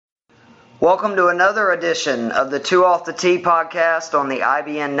Welcome to another edition of the Two Off the Tee podcast on the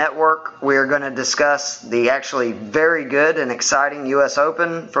IBN Network. We are going to discuss the actually very good and exciting U.S.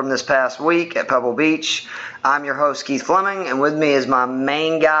 Open from this past week at Pebble Beach. I'm your host, Keith Fleming, and with me is my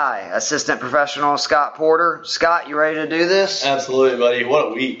main guy, assistant professional Scott Porter. Scott, you ready to do this? Absolutely, buddy. What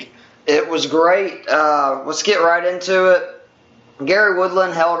a week. It was great. Let's get right into it. Gary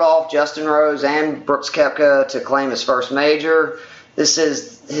Woodland held off Justin Rose and Brooks Koepka to claim his first major. This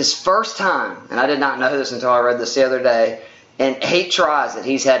is his first time, and I did not know this until I read this the other day, in 8 tries that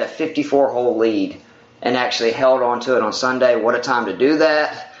he's had a 54-hole lead and actually held on to it on Sunday. What a time to do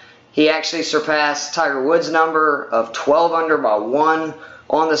that. He actually surpassed Tiger Woods' number of 12 under by 1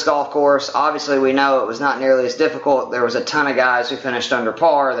 on this golf course. Obviously, we know it was not nearly as difficult. There was a ton of guys who finished under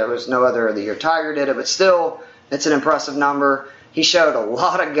par. There was no other of the year Tiger did it, but still, it's an impressive number. He showed a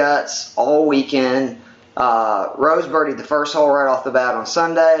lot of guts all weekend. Rose birdied the first hole right off the bat on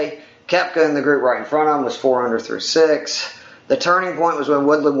Sunday. Koepka in the group right in front of him was 4 under through 6. The turning point was when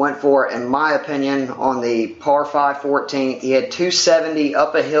Woodland went for it, in my opinion, on the par 5 14th. He had 270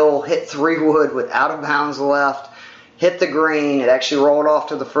 up a hill, hit 3 wood with out of bounds left, hit the green. It actually rolled off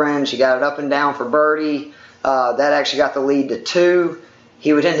to the fringe. He got it up and down for birdie. That actually got the lead to 2.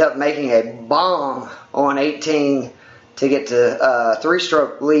 He would end up making a bomb on 18 to get to a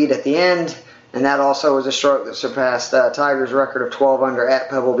 3-stroke lead at the end. And that also was a stroke that surpassed Tiger's record of 12 under at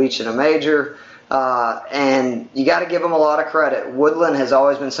Pebble Beach in a major. And you got to give him a lot of credit. Woodland has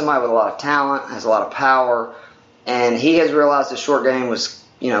always been somebody with a lot of talent, has a lot of power, and he has realized the short game was,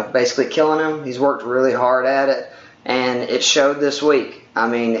 basically killing him. He's worked really hard at it, and it showed this week. I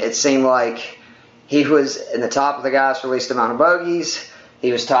mean, it seemed like he was in the top of the guys for least amount of bogeys.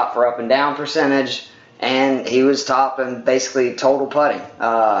 He was top for up and down percentage. And he was top in basically total putting.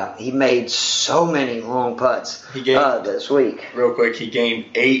 He made so many long putts this week. Real quick, he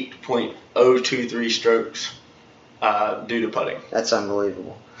gained 8.023 strokes due to putting. That's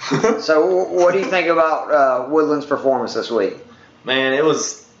unbelievable. So what do you think about Woodland's performance this week? Man, it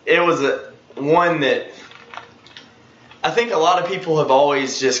was one that I think a lot of people have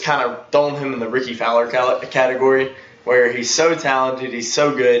always just kind of thrown him in the Ricky Fowler category, where he's so talented, he's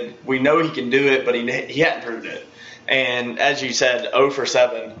so good. We know he can do it, but he hadn't proved it. And as you said, 0 for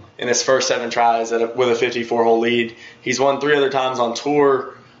 7 in his first 7 tries with a 54-hole lead. He's won 3 other times on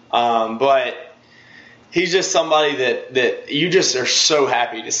tour, but he's just somebody that you just are so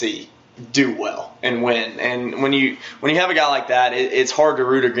happy to see do well and win. And when you have a guy like that, it's hard to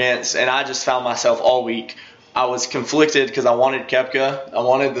root against. And I just found myself all week, I was conflicted because I wanted Koepka. I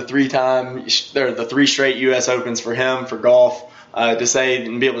wanted the 3 straight U.S. Opens for him for golf to say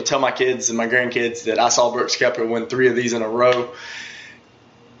and be able to tell my kids and my grandkids that I saw Brooks Koepka win 3 of these in a row.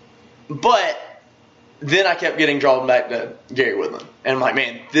 But then I kept getting drawn back to Gary Woodland. And I'm like,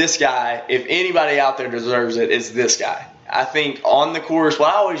 man, this guy, if anybody out there deserves it, it's this guy. I think on the course,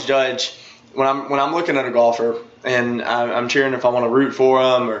 what I always judge when I'm looking at a golfer and I'm cheering if I want to root for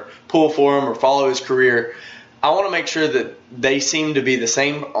him or pull for him or follow his career, I want to make sure that they seem to be the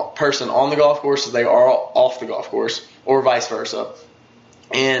same person on the golf course as they are off the golf course, or vice versa.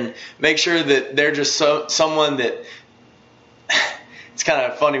 And make sure that they're just someone that – it's kind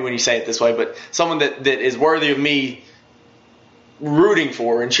of funny when you say it this way, but someone that is worthy of me rooting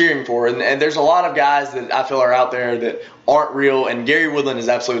for and cheering for. And there's a lot of guys that I feel are out there that aren't real, and Gary Woodland is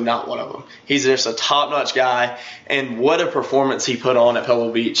absolutely not one of them. He's just a top-notch guy, and what a performance he put on at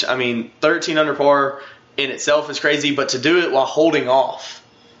Pebble Beach. I mean, 13 under par – in itself is crazy, but to do it while holding off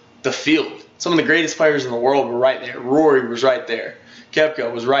the field. Some of the greatest players in the world were right there. Rory was right there. Koepka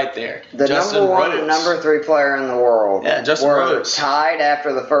was right there. The Justin number 1 Rose. and number 3 player in the world Justin were Rose. tied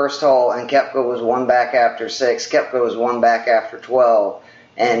after the first hole, and Koepka was 1 back after 6. Koepka was 1 back after 12.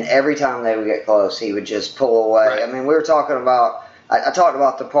 And every time they would get close, he would just pull away. Right. I mean, we were talking about – I talked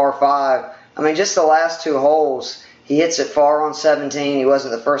about the par 5. I mean, just the last 2 holes – he hits it far on 17. He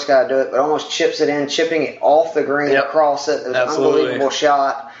wasn't the first guy to do it, but almost chips it in, chipping it off the green across it. It was Absolutely. an unbelievable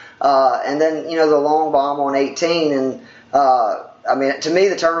shot. And then, the long bomb on 18. And, I mean, to me,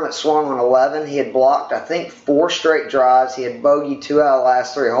 the tournament swung on 11. He had blocked, I think, 4 straight drives. He had bogeyed 2 out of the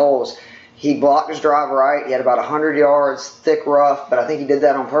last 3 holes. He blocked his drive right. He had about 100 yards, thick rough, but I think he did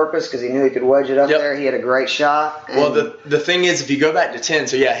that on purpose because he knew he could wedge it up there. He had a great shot. Well, the thing is, if you go back to 10,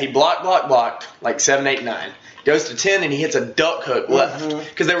 so yeah, he blocked, like 7, 8, 9. Goes to 10 and he hits a duck hook left.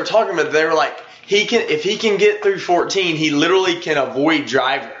 Because they were talking about, they were like, if he can get through 14, he literally can avoid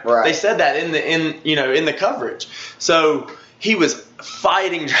driver. Right. They said that in the coverage. So he was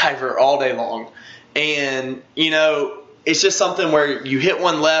fighting driver all day long. And, it's just something where you hit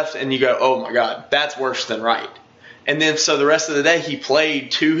one left and you go, oh my God, that's worse than right. And then so the rest of the day he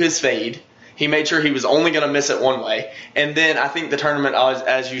played to his fade, He made sure he was only going to miss it one way. And then I think the tournament,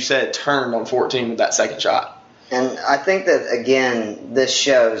 as you said, turned on 14 with that second shot. And I think that, again, this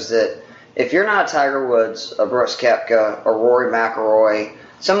shows that if you're not a Tiger Woods, a Brooks Koepka, or Rory McIlroy,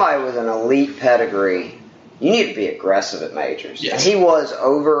 somebody with an elite pedigree, you need to be aggressive at majors. Yes. And he was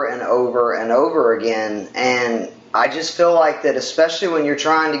over and over and over again. And I just feel like that, especially when you're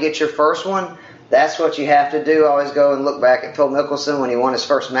trying to get your first one, that's what you have to do. I always go and look back at Phil Mickelson when he won his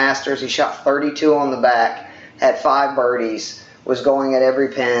first Masters. He shot 32 on the back, had 5 birdies, was going at every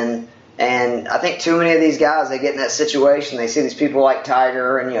pin. And I think too many of these guys, they get in that situation. They see these people like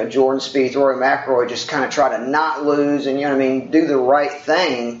Tiger and, Jordan Spieth, Rory McIlroy just kind of try to not lose and, do the right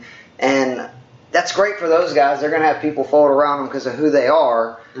thing. And that's great for those guys. They're going to have people fold around them because of who they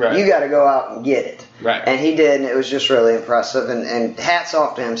are. Right. You got to go out and get it. Right. And he did, and it was just really impressive. And hats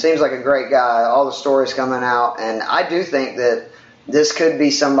off to him. Seems like a great guy. All the stories coming out. And I do think that this could be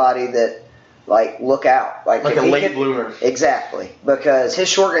somebody that, look out. Like a late bloomer. Exactly. Because his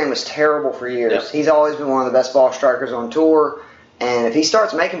short game was terrible for years. Yep. He's always been one of the best ball strikers on tour. And if he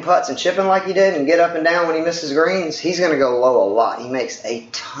starts making putts and chipping like he did and get up and down when he misses greens, he's going to go low a lot. He makes a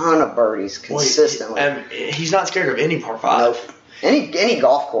ton of birdies consistently. And he's not scared of any par 5. Nope. Any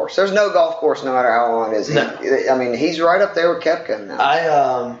golf course. There's no golf course no matter how long it is. No. I mean, he's right up there with Koepka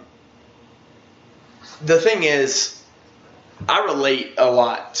now. The thing is, I relate a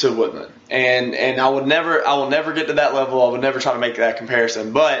lot to Woodland. And I will never get to that level. I would never try to make that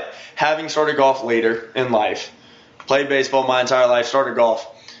comparison. But having started golf later in life, played baseball my entire life, started golf,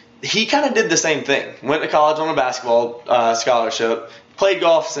 he kind of did the same thing. Went to college on a basketball scholarship, played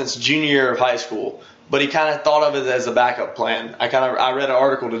golf since junior year of high school, but he kind of thought of it as a backup plan. I read an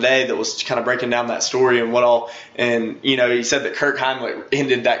article today that was kind of breaking down that story and what all, and he said that Kirk Heimlich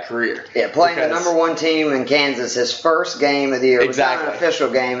ended that career. Yeah, playing the number 1 team in Kansas, his first game of the year. Exactly. It was not an official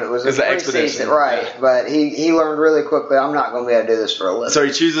game. It was a expedition, right? Yeah. But he learned really quickly, I'm not going to be able to do this for a living. So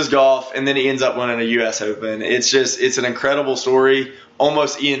he chooses golf, and then he ends up winning a U.S. Open. It's an incredible story.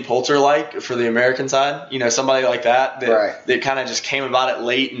 Almost Ian Poulter-like for the American side. Somebody like that that kind of just came about it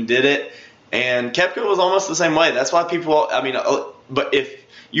late and did it. And Koepka was almost the same way. That's why people, but if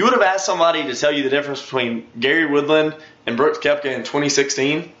you would have asked somebody to tell you the difference between Gary Woodland and Brooks Koepka in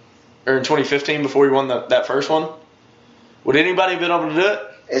 2016 or in 2015 before he won that first one, would anybody have been able to do it?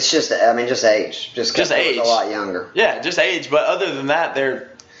 It's just age. Just age. Was a lot younger. Yeah, just age. But other than that,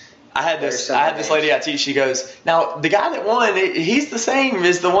 I had this lady I teach. She goes, now the guy that won, he's the same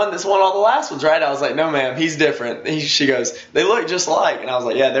as the one that's won all the last ones, right? I was like, no, ma'am, he's different. She goes, they look just alike, and I was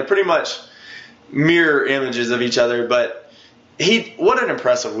like, yeah, they're pretty much mirror images of each other. But what an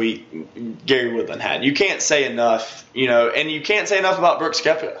impressive week Gary Woodland had. You can't say enough, and you can't say enough about Brooks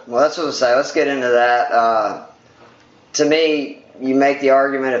Koepka. Well, that's what I say. Let's get into that. To me, you make the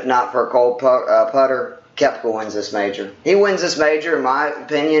argument, if not for a cold putter, Koepka wins this major. He wins this major, in my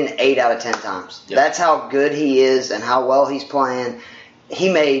opinion, 8 out of 10 times. Yep. That's how good he is and how well he's playing. He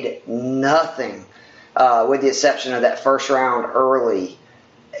made nothing, with the exception of that first round early.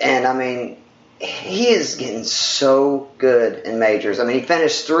 And, I mean, he is getting so good in majors. I mean, he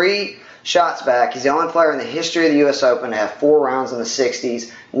finished 3 shots back. He's the only player in the history of the U.S. Open to have 4 rounds in the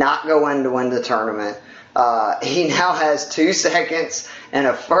 60s, not go in to win the tournament. He now has 2 seconds and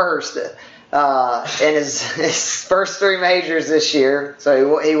a first in his first 3 majors this year.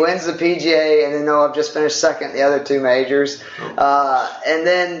 So he wins the PGA, and then I've just finished second in the other 2 majors. And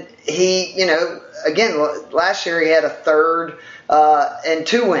then he, again, last year he had a third and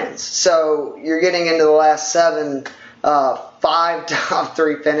 2 wins. So you're getting into the last 7, 5 top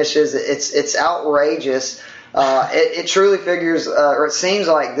 3 finishes. It's outrageous. It truly figures, or it seems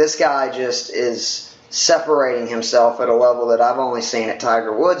like this guy just is separating himself at a level that I've only seen at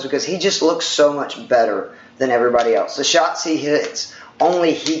Tiger Woods, because he just looks so much better than everybody else. The shots he hits,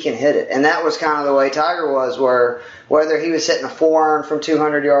 only he can hit it. And that was kind of the way Tiger was, where whether he was hitting a 4-iron from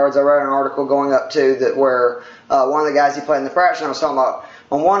 200 yards, I read an article going up to that where one of the guys he played in the fraction I was talking about,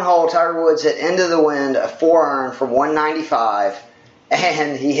 on one hole, Tiger Woods hit into the wind a 4-iron from 195,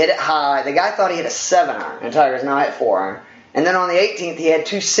 and he hit it high. The guy thought he hit a 7-iron, and Tiger's now hit 4-iron. And then on the 18th, he had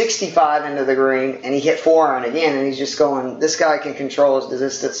 265 into the green, and he hit 4-iron again, and he's just going, this guy can control his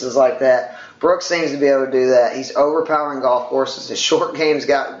distances like that. Brooks seems to be able to do that. He's overpowering golf courses. His short game's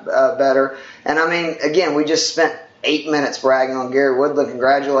got better. And, I mean, again, we just spent 8 minutes bragging on Gary Woodland.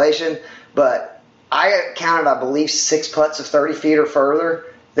 Congratulations. But I counted, I believe, 6 putts of 30 feet or further.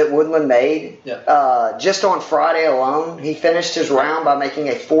 that Woodland made. Yeah. Just on Friday alone, he finished his round by making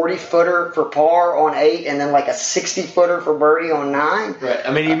a 40-footer for par on 8 and then like a 60-footer for birdie on 9. Right.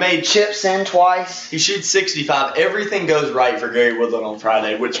 I mean, he made chips in twice. He shoots 65. Everything goes right for Gary Woodland on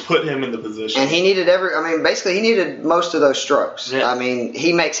Friday, which put him in the position. And he needed basically he needed most of those strokes. Yeah. I mean,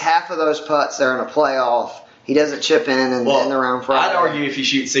 he makes half of those putts there in a playoff. He doesn't chip in the round Friday. I'd argue if he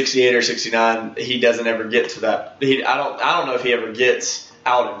shoots 68 or 69, he doesn't ever get to that. I don't know if he ever gets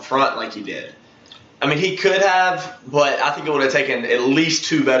out in front like he did. I mean, he could have, but I think it would have taken at least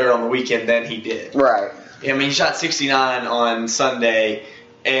 2 better on the weekend than he did. Right. I mean, he shot 69 on Sunday,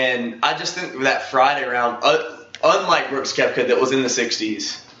 and I just think that Friday round, unlike Brooks Koepka that was in the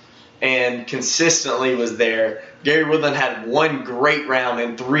 60s and consistently was there, Gary Woodland had 1 great round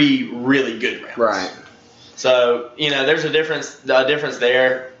and 3 really good rounds. Right. So, there's a difference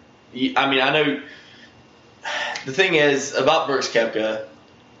there. I mean, I know the thing is about Brooks Koepka,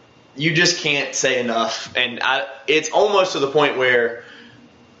 you just can't say enough. And it's almost to the point where,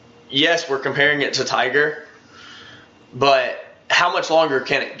 yes, we're comparing it to Tiger, but how much longer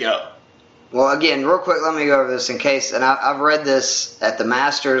can it go? Well, again, real quick, let me go over this in case, and I've read this at the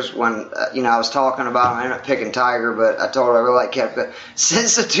Masters when, I was talking about him. I ended up picking Tiger, but I told her I really like Koepka.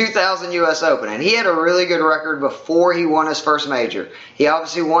 Since the 2000 U.S. Open, and he had a really good record before he won his first major. He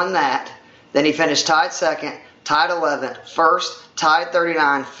obviously won that. Then he finished tied second, tied 11th, first, tied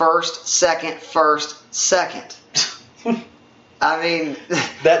 39, first, second. I mean,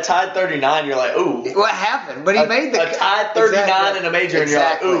 that tied 39, you're like, ooh. What happened? But he made the a tied 39 in a major,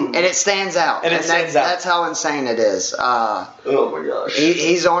 exactly. And you're like, ooh. And it stands out. And that's how insane it is. Oh my gosh.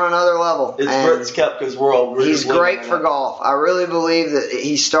 He's on another level. It's Brooks Koepka's world. He's great for golf. I really believe that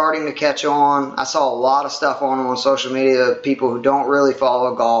he's starting to catch on. I saw a lot of stuff on him on social media. People who don't really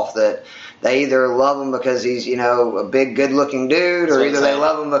follow golf that they either love him because he's a big, good-looking dude, or either they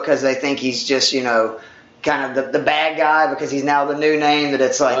love him because they think he's just kind of the bad guy because he's now the new name, that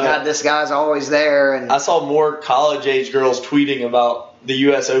it's like, God, this guy's always there. And I saw more college-age girls tweeting about the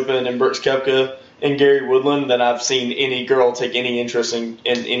U.S. Open and Brooks Koepka and Gary Woodland than I've seen any girl take any interest in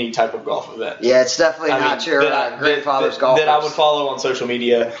any type of golf event. Yeah, it's definitely not your grandfather's golf that I would follow on social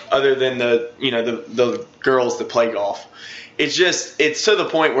media, other than the girls that play golf. It's to the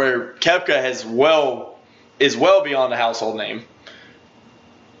point where Koepka is well beyond a household name.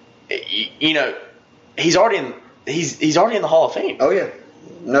 He's already in the Hall of Fame. Oh yeah,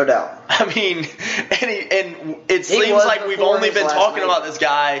 no doubt. I mean, and it seems like we've only been talking about this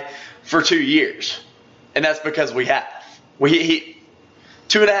guy for 2 years, and that's because we have. He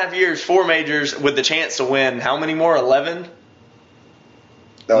 2.5 years, 4 majors with the chance to win. How many more? 11.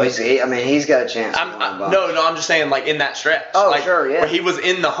 Oh, he's got a chance. I'm just saying, like, in that stretch. Oh, sure, yeah. Where he was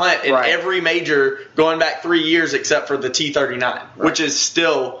in the hunt in every major going back 3 years except for the T39, which is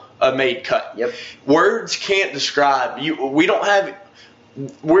still a made cut. Yep. Words can't describe.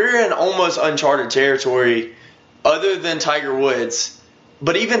 We're in almost uncharted territory other than Tiger Woods.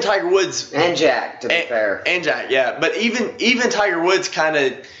 But even Tiger Woods and Jack, to be fair. And Jack, yeah. But even Tiger Woods kind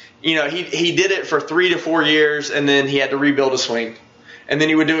of, he did it for 3 to 4 years, and then he had to rebuild a swing. And then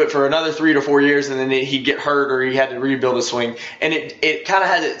he would do it for another 3 to 4 years, and then he'd get hurt or he had to rebuild a swing. And it kind of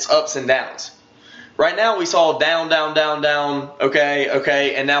had its ups and downs. Right now we saw down,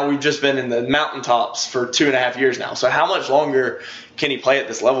 okay, and now we've just been in the mountaintops for 2.5 years now. So how much longer can he play at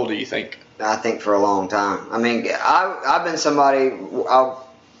this level, do you think? I think for a long time. I mean, I've been somebody, I'll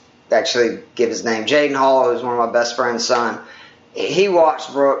actually give his name, Jaden Hall, who's one of my best friend's son. He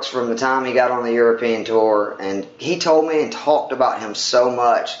watched Brooks from the time he got on the European tour, and he told me and talked about him so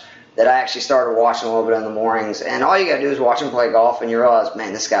much that I actually started watching a little bit in the mornings. And all you got to do is watch him play golf, and you realize,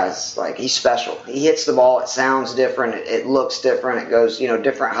 man, this guy's like, he's special. He hits the ball. It sounds different. It looks different. It goes,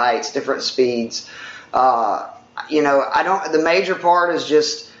 different heights, different speeds. The major part is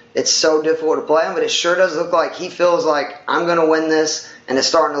just, it's so difficult to play him, but it sure does look like he feels like, I'm going to win this. And it's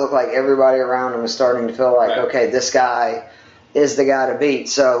starting to look like everybody around him is starting to feel like, okay, this guy is the guy to beat.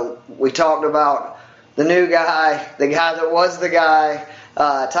 So we talked about the new guy, the guy that was the guy,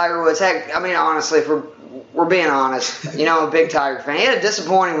 Tiger Woods. Heck, I mean, honestly, if we're being honest, I'm a big Tiger fan. He had a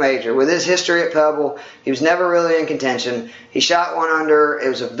disappointing major with his history at Pebble. He was never really in contention. He shot 1 under. It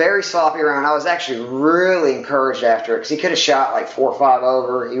was a very sloppy round. I was actually really encouraged after it because he could have shot like 4 or 5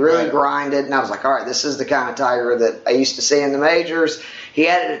 over. He really grinded, and I was like, all right, this is the kind of Tiger that I used to see in the majors. He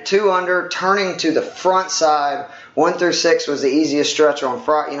added a 2 under, turning to the front side. 1 through 6 was the easiest stretch on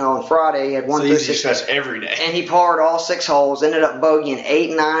Friday. On Friday, he had 1 through 6 stretch every day, and he parred all 6 holes. Ended up bogeying 8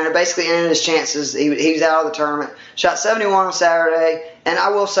 and 9, and it basically ended his chances. He was out of the tournament. Shot 71 on Saturday, and I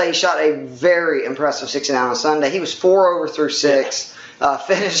will say he shot a very impressive 69 on Sunday. He was 4 over through 6.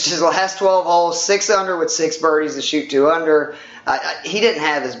 Finished his last 12 holes 6 under with 6 birdies to shoot 2 under. He didn't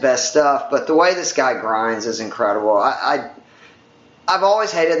have his best stuff, but the way this guy grinds is incredible. I've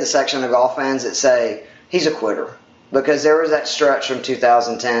always hated the section of golf fans that say he's a quitter, because there was that stretch from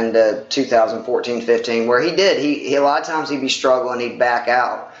 2010 to 2014-15 where he a lot of times he'd be struggling, he'd back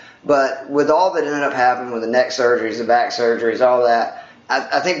out. But with all that ended up happening with the neck surgeries, the back surgeries, all that,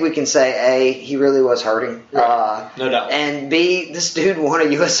 I think we can say, A, he really was hurting. Right. No doubt. And B, this dude won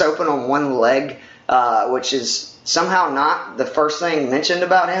a U.S. Open on one leg, which is somehow not the first thing mentioned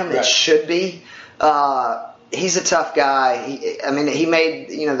about him. Right. It should be. He's a tough guy. He made,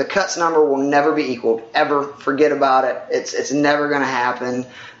 the cuts number will never be equaled, ever. Forget about it. It's never going to happen.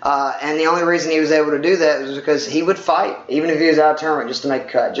 And the only reason he was able to do that was because he would fight, even if he was out of tournament, just to make a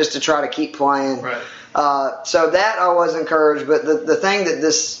cut, just to try to keep playing. Right. So that I was encouraged. But the thing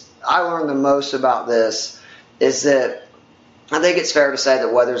that I learned the most about this is that I think it's fair to say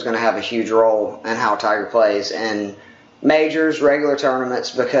that weather's going to have a huge role in how Tiger plays in majors, regular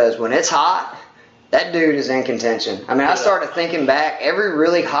tournaments, because when it's hot, that dude is in contention. I started thinking back, every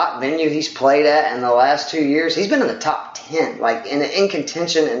really hot venue he's played at in the last 2 years, he's been in the top 10, like in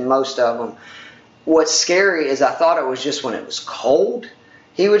contention in most of them. What's scary is I thought it was just when it was cold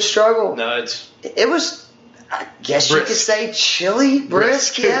he would struggle. No, it was, I guess brisk. You could say chilly,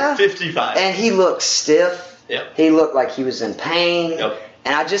 brisk, yeah. 55. And he looked stiff. Yep. He looked like he was in pain. Yep.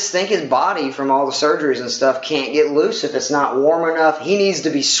 And I just think his body, from all the surgeries and stuff, can't get loose if it's not warm enough. He needs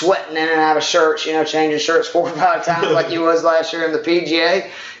to be sweating in and out of shirts, changing shirts 4 or 5 times like he was last year in the PGA,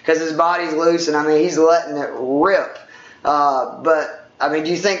 because his body's loose, and he's letting it rip. But do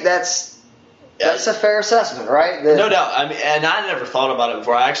you think that's a fair assessment, right? No doubt. And I never thought about it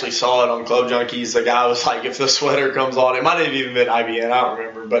before. I actually saw it on Club Junkies. The guy was like, if the sweater comes on, it might have even been IBN, I don't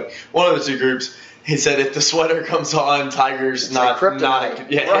remember, but one of the two groups. He said, if the sweater comes on, Tiger's it's not. Like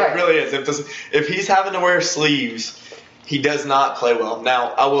Yeah, right. It really is. If he's having to wear sleeves, he does not play well.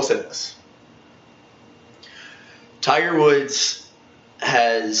 Now, I will say this: Tiger Woods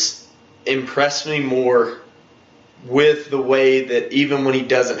has impressed me more with the way that even when he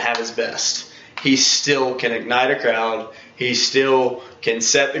doesn't have his best, he still can ignite a crowd. He still can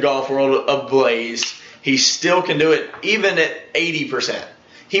set the golf world ablaze. He still can do it even at 80%.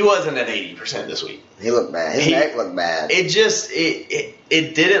 He wasn't at 80% this week. He looked bad. His neck looked bad.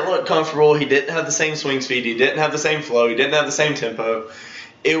 It didn't look comfortable. He didn't have the same swing speed. He didn't have the same flow. He didn't have the same tempo.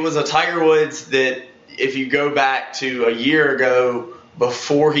 It was a Tiger Woods that, if you go back to a year ago,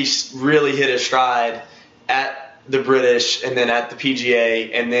 before he really hit his stride at the British and then at the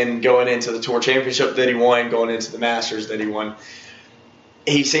PGA and then going into the Tour Championship that he won, going into the Masters that he won,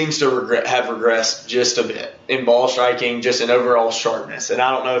 he seems to have regressed just a bit in ball striking, just in overall sharpness. And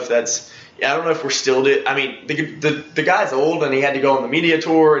I don't know if we're still the guy's old and he had to go on the media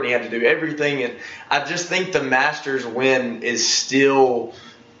tour and he had to do everything. And I just think the Masters win has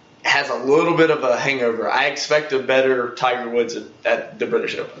a little bit of a hangover. I expect a better Tiger Woods at the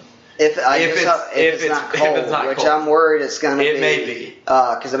British Open. If it's not cold, which I'm worried it's going to be. It may be.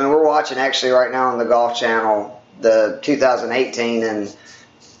 Because, we're watching actually right now on the Golf Channel the 2018, and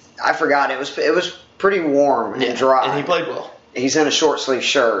I forgot it was pretty warm and dry. And he played well. He's in a short sleeve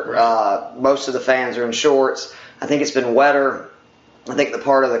shirt. Right. Most of the fans are in shorts. I think it's been wetter. I think the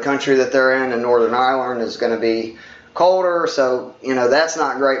part of the country that they're in Northern Ireland is going to be colder. So, that's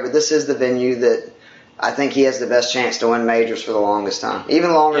not great. But this is the venue that I think he has the best chance to win majors for the longest time.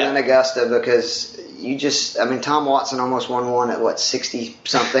 Even longer than Augusta, because Tom Watson almost won one at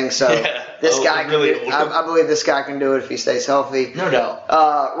 60-something. So this guy can really I believe this guy can do it if he stays healthy. No doubt.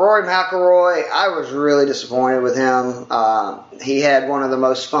 Rory McIlroy, I was really disappointed with him. He had one of the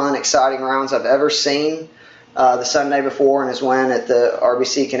most fun, exciting rounds I've ever seen the Sunday before in his win at the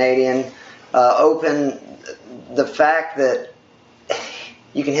RBC Canadian Open. The fact that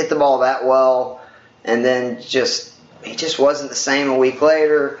you can hit the ball that well and then he just wasn't the same a week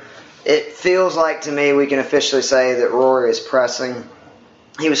later. It feels like to me we can officially say that Rory is pressing.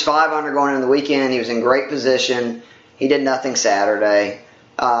 He was 5 under going into the weekend. He was in great position. He did nothing Saturday.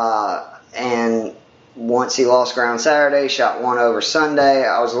 And once he lost ground Saturday, shot 1 over Sunday.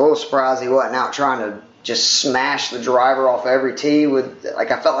 I was a little surprised he wasn't out trying to just smash the driver off every tee. I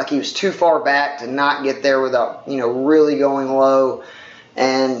felt like he was too far back to not get there without, really going low.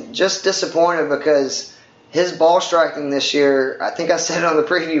 And just disappointed because his ball striking this year, I think I said it on the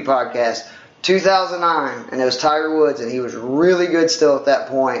preview podcast, 2009, and it was Tiger Woods, and he was really good still at that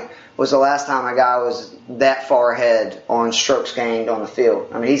point, was the last time a guy was that far ahead on strokes gained on the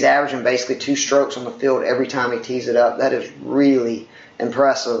field. He's averaging basically 2 strokes on the field every time he tees it up. That is really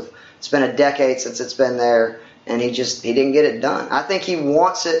impressive. It's been a decade since it's been there. and he didn't get it done. I think he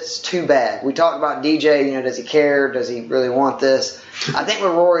wants it too bad. We talked about DJ, does he care? Does he really want this? I think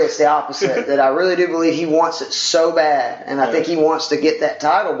with Rory it's the opposite, that I really do believe he wants it so bad, and I think he wants to get that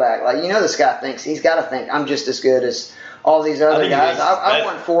title back. Like, this guy thinks, he's got to think, I'm just as good as all these other guys. I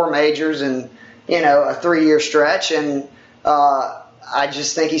won 4 majors in, a 3-year stretch, and I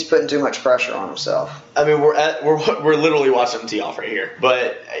just think he's putting too much pressure on himself. I mean, we're literally watching him tee off right here.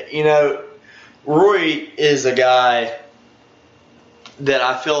 But, Rory is a guy that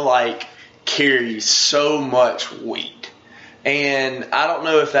I feel like carries so much weight. And I don't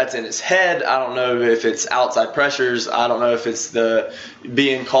know if that's in his head. I don't know if it's outside pressures. I don't know if it's the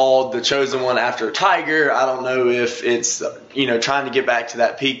being called the chosen one after Tiger. I don't know if it's, trying to get back to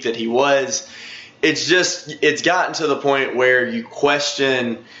that peak that he was. It's gotten to the point where you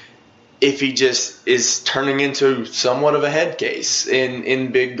question if he just is turning into somewhat of a head case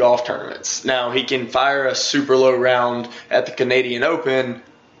in big golf tournaments. Now, he can fire a super low round at the Canadian Open.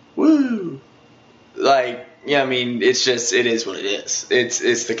 Woo! It is what it is.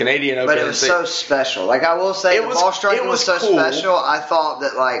 It's the Canadian Open. But it was so special. Like, I will say, the ball striking was so cool. Special. I thought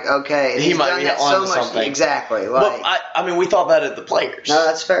that, okay, he might be on to something. Exactly. We thought that of the players. No,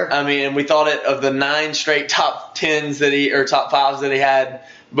 that's fair. And we thought it of the 9 straight top 10s or top 5s that he had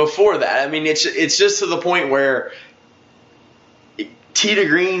before that. It's just to the point where Tee to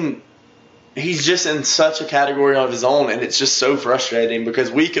Green, he's just in such a category of his own, and it's just so frustrating because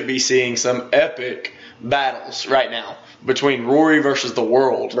we could be seeing some epic battles right now between Rory versus the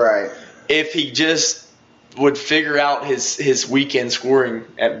world. Right. If he just would figure out his weekend scoring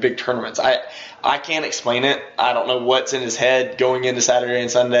at big tournaments. I can't explain it. I don't know what's in his head going into Saturday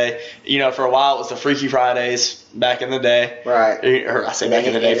and Sunday. For a while it was the Freaky Fridays back in the day. Right. Or I say back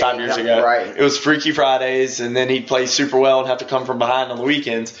in the day, 5 years ago. Right. It was Freaky Fridays, and then he'd play super well and have to come from behind on the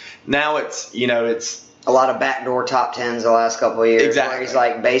weekends. Now it's a lot of backdoor top 10s the last couple of years. Exactly.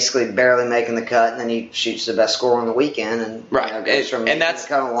 Where he's basically barely making the cut, and then he shoots the best score on the weekend, and goes from that's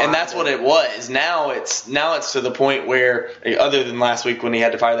what it was. Now it's to the point where, other than last week when he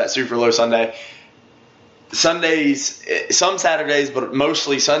had to fire that super low Sunday, Sundays, some Saturdays, but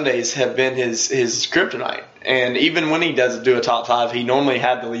mostly Sundays have been his kryptonite. And even when he does do a top 5, he normally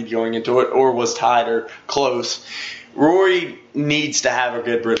had the lead going into it or was tied or close. Rory needs to have a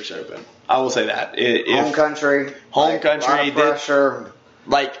good British Open. I will say that. Home country. Home country. A lot of pressure.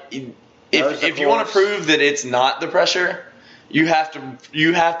 If you want to prove that it's not the pressure, you have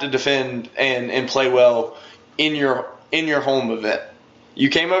to defend and play well in your home event.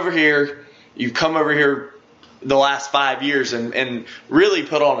 You've come over here the last 5 years and really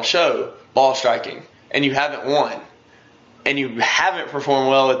put on a show, ball striking, and you haven't won. And you haven't performed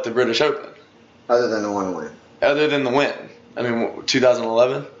well at the British Open. Other than the one win. Other than the win.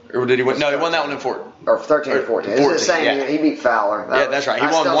 2011? Or did he win? No, he won that one in 14. Or 13 or 14. It was the same year. He beat Fowler. That's right. He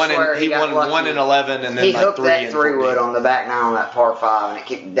won 1 in 11 and then he hooked 3 that in 3-wood on the back 9 on that par 5, and it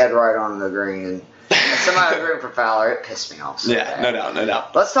kicked dead right on the green. And somebody was rooting for Fowler. It pissed me off. So bad. No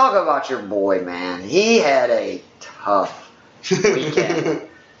doubt. Let's talk about your boy, man. He had a tough weekend.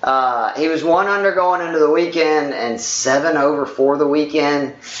 He was 1 under going into the weekend and 7 over for the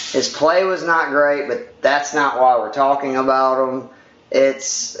weekend. His play was not great, but that's not why we're talking about him.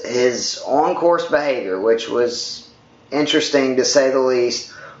 It's his on-course behavior, which was interesting to say the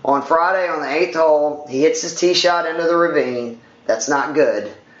least. On Friday, on the 8th hole, he hits his tee shot into the ravine. That's not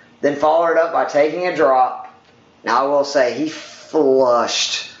good. Then followed up by taking a drop. Now, I will say, he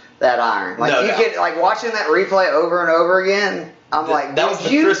flushed that iron. Watching that replay over and over again, I'm that was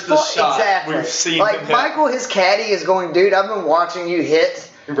the crispest shot exactly. We've seen him Michael, his caddy, is going, dude, I've been watching you hit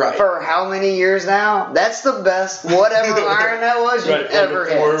for how many years now? That's the best whatever iron that was you've ever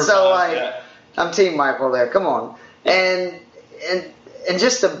hit. So, I'm Team Michael there. Come on. And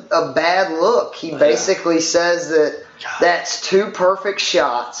just a bad look. He basically says that that's 2 perfect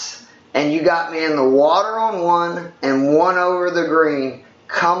shots, and you got me in the water on 1 and 1 over the green.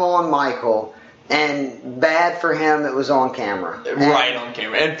 Come on, Michael. And bad for him, it was on camera. Right on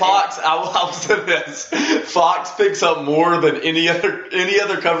camera. And Fox, I will say this: Fox picks up more than any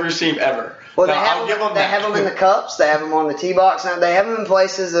other coverage team ever. Well, they have them in the cups. They have them on the tee box. They have them in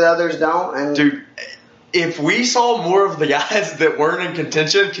places that others don't. And dude, if we saw more of the guys that weren't in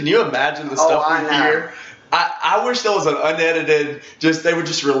contention, can you imagine the stuff we hear? I wish there was an unedited, they would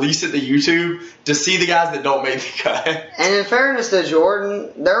just release it to YouTube to see the guys that don't make the cut. And in fairness to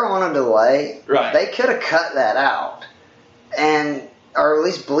Jordan, they're on a delay. Right. They could have cut that out, or at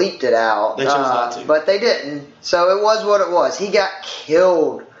least bleeped it out. They chose not to. But they didn't. So it was what it was. He got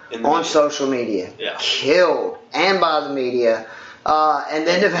killed on social media. Yeah. Killed. And by the media. And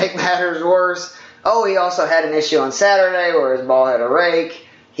then to make matters worse, Oh, he also had an issue on Saturday where his ball had a rake.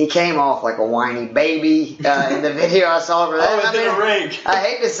 He came off like a whiny baby in the video I saw for that. A rake. I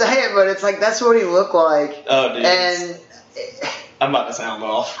hate to say it, but it's like that's what he looked like. Oh, dude. And I'm about to sound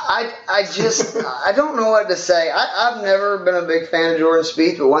off. I don't know what to say. I've never been a big fan of Jordan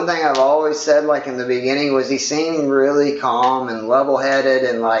Spieth, but one thing I've always said, like in the beginning, was he seemed really calm and level-headed,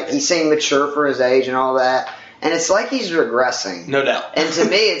 and like he seemed mature for his age and all that. And it's like he's regressing. No doubt. And to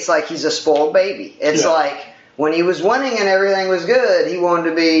me, it's like he's a spoiled baby. It's like when he was winning and everything was good, he wanted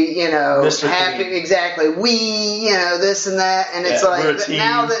to be, Mr. happy. Clean. Exactly. This and that. And it's like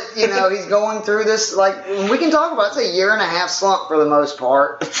now that, he's going through this, like, we can talk about, it's a year and a half slump for the most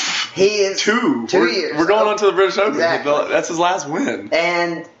part. He is 2 years. We're going on to the British Open. Exactly. That's his last win.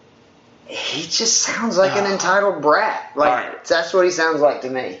 And he just sounds like an entitled brat. Like, right. That's what he sounds like to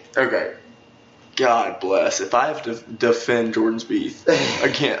me. Okay. God bless. If I have to defend Jordan Spieth,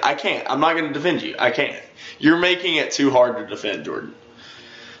 I can't. I'm not going to defend you. I can't. You're making it too hard to defend Jordan.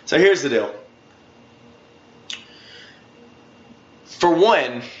 So here's the deal. For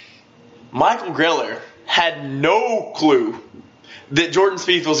one, Michael Greller had no clue that Jordan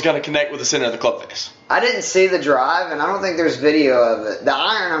Spieth was going to connect with the center of the club face. I didn't see the drive, and I don't think there's video of it. The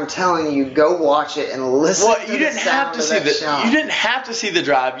iron, I'm telling you, go watch it and listen to the sound of that shot. You didn't have to see the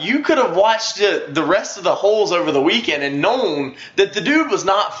drive. You could have watched the rest of the holes over the weekend and known that the dude was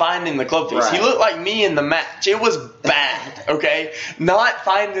not finding the club face. Right. He looked like me in the match. It was bad, okay? Not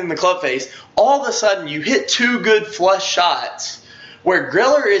finding the club face. All of a sudden, you hit 2 good flush shots where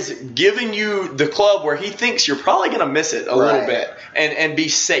Greller is giving you the club where he thinks you're probably going to miss it a little bit and be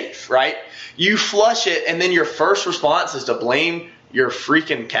safe, right? You flush it, and then your first response is to blame your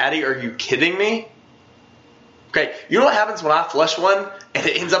freaking caddy. Are you kidding me? Okay, you know what happens when I flush one and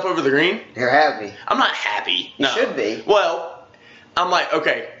it ends up over the green? You're happy. I'm not happy. You should be. Well, I'm like,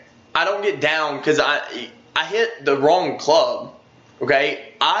 okay, I don't get down because I hit the wrong club,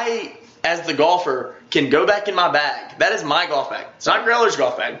 okay? I, as the golfer, can go back in my bag. That is my golf bag. It's not Greller's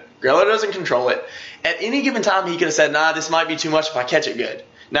golf bag. Greller doesn't control it. At any given time, he could have said, nah, this might be too much if I catch it good.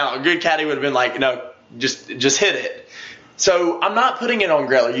 Now, a good caddy would have been like, no, just hit it. So I'm not putting it on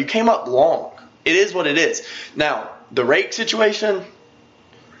Greller. You came up long. It is what it is. Now, the rake situation,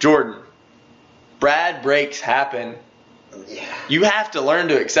 Jordan, bad breaks happen. Yeah. You have to learn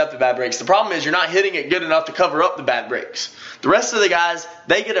to accept the bad breaks. The problem is you're not hitting it good enough to cover up the bad breaks. The rest of the guys,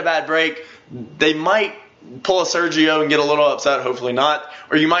 they get a bad break. They might pull a Sergio and get a little upset, hopefully not.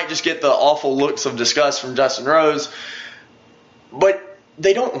 Or you might just get the awful looks of disgust from Justin Rose. But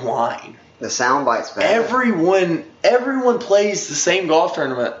they don't whine. The soundbite's bad. Everyone plays the same golf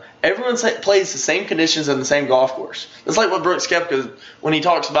tournament. Everyone plays the same conditions in the same golf course. It's like what Brooks Koepka, when he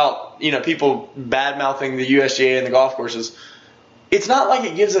talks about people bad-mouthing the USGA and the golf courses, it's not like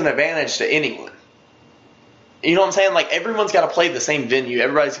it gives an advantage to anyone. You know what I'm saying? Like, everyone's got to play the same venue.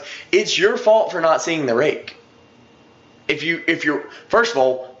 It's your fault for not seeing the rake. If you're first of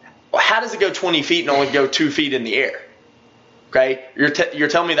all, how does it go 20 feet and only go 2 feet in the air? Okay, you're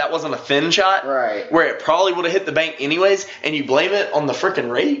telling me that wasn't a thin shot, right? Where it probably would have hit the bank anyways, and you blame it on the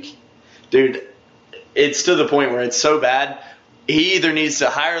freaking rake, dude. It's to the point where it's so bad. He either needs to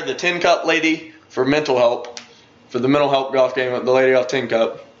hire the Tin Cup lady for mental help, for the mental help golf game, the lady off Tin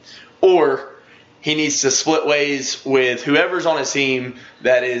Cup, or he needs to split ways with whoever's on his team.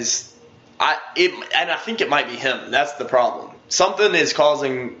 That is, and I think it might be him. That's the problem. Something is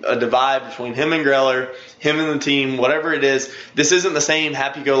causing a divide between him and Greller, him and the team, whatever it is. This isn't the same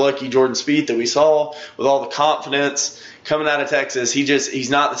happy-go-lucky Jordan Spieth that we saw with all the confidence coming out of Texas. He's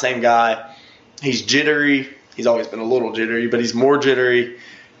not the same guy. He's jittery. He's always been a little jittery, but he's more jittery.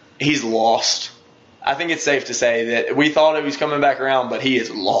 He's lost. I think it's safe to say that we thought he was coming back around, but he is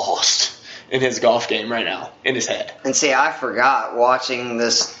lost in his golf game right now, in his head. And see, I forgot watching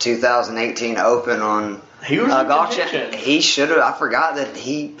this 2018 Open on Golf Channel. He should have. I forgot that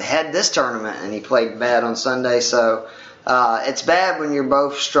he had this tournament and he played bad on Sunday. So it's bad when you're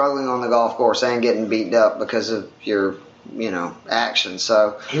both struggling on the golf course and getting beat up because of your, action.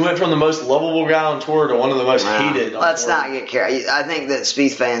 So he went from the most lovable guy on tour to one of the most hated. Let's not get carried. I think that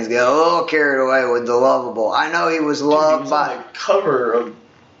Spieth fans get a little carried away with the lovable. I know he was loved by on the cover of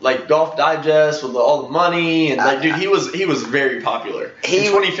Golf Digest with all the money and he was very popular.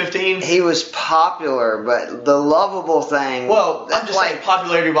 In 2015, he was popular, but the lovable thing. Well, I'm just saying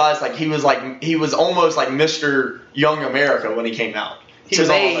popularity wise, he was almost like Mr. Young America when he came out. To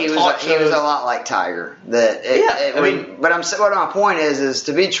me, he was a lot like Tiger. But what my point is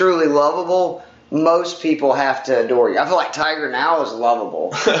to be truly lovable, most people have to adore you. I feel like Tiger now is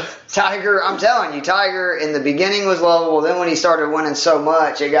lovable. Tiger, I'm telling you, Tiger in the beginning was lovable. Then when he started winning so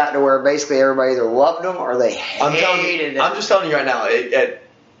much, it got to where basically everybody either loved him or they hated him. I'm just telling you right now, at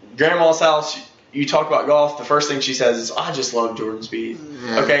Grandma's house, you talk about golf, the first thing she says is, I just love Jordan Spieth.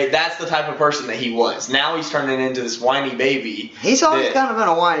 Okay, that's the type of person that he was. Now he's turning into this whiny baby. He's always kind of been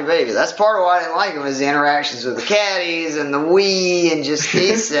a whiny baby. That's part of why I didn't like him, is the interactions with the caddies and the we and just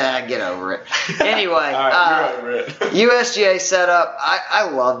he's get over it. Anyway, All right, you're over it. USGA setup, I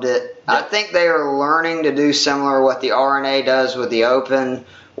loved it. Yeah. I think they are learning to do similar to what the RNA does with the Open,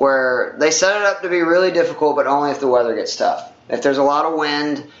 where they set it up to be really difficult, but only if the weather gets tough. If there's a lot of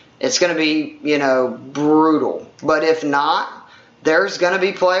wind, it's going to be, brutal. But if not, there's going to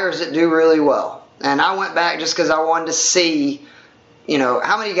be players that do really well. And I went back just because I wanted to see,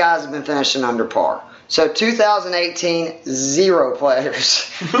 how many guys have been finishing under par. So 2018, 0 players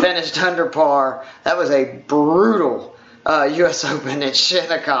finished under par. That was a brutal U.S. Open at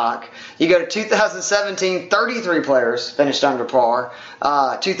Shinnecock. You go to 2017, 33 players finished under par.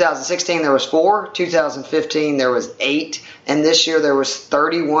 2016, there was 4. 2015, there was 8. And this year, there was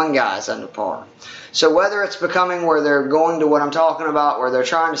 31 guys under par. So whether it's becoming where they're going to what I'm talking about, where they're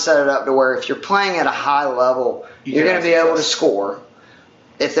trying to set it up to where if you're playing at a high level, you're going to be able to score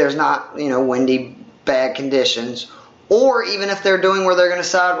if there's not, windy, bad conditions. Or even if they're doing where they're going to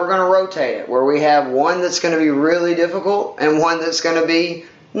decide we're going to rotate it, where we have one that's going to be really difficult and one that's going to be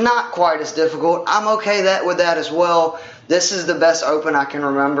not quite as difficult. I'm okay with that as well. This is the best Open I can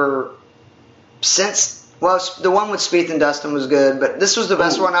remember since, the one with Spieth and Dustin was good, but this was the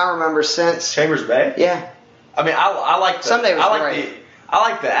best one I remember since Chambers Bay? Yeah. I mean, I like Sunday was great. I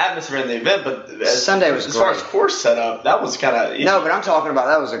like the atmosphere in the event, but Sunday was as far as course setup, that was kind of... No, but I'm talking about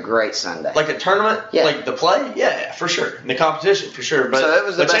that was a great Sunday. Like a tournament? Yeah. Like the play? Yeah, for sure. And the competition, for sure. But, so it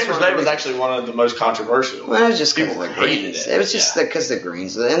was the best Chambers Bay was actually one of the most controversial. Well, it was just because people of the greens. It was just because the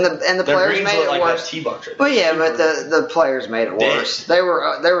greens. And the Their players greens made it like worse. T-box right Well, yeah, but the players made it worse. There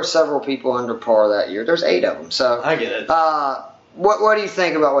were several people under par that year. There's 8 of them. So I get it. What do you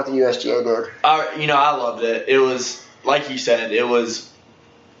think about what the USGA did? I loved it. It was, like you said,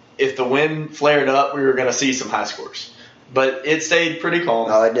 if the wind flared up, we were going to see some high scores. But it stayed pretty calm.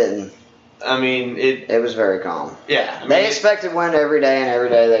 No, it didn't. I mean, it was very calm. Yeah, they expected wind every day, and every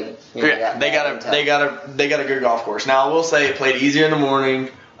day they got a good golf course. Now I will say it played easier in the morning,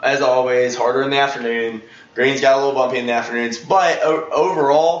 as always, harder in the afternoon. Greens got a little bumpy in the afternoons, but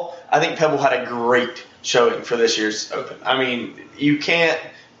overall, I think Pebble had a great showing for this year's Open. I mean,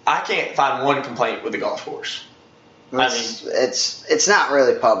 I can't find one complaint with the golf course. It's not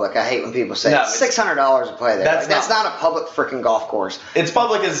really public. I hate when people say it's $600 to play there. That's not a public freaking golf course. It's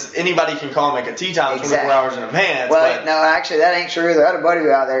public as anybody can call and make a tee time 24 hours in advance. Well, no, actually, that ain't true either. I had a buddy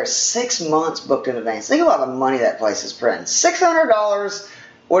out there 6 months booked in advance. Think about the money that place is printing. $600.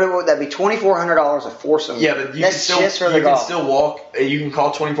 What would that be? $2,400 a foursome. Yeah, but you can still walk. You can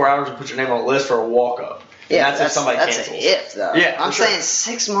call 24 hours and put your name on a list for a walk up. Yeah, that's if somebody cancels. That's an if though. Yeah, I'm saying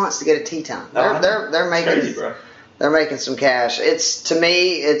 6 months to get a tee time. They're making crazy, bro. They're making some cash. To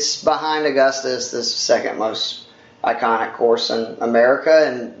me, it's behind Augusta. It's the second most iconic course in America,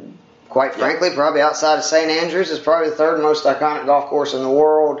 and quite frankly, probably outside of St. Andrews, it's probably the third most iconic golf course in the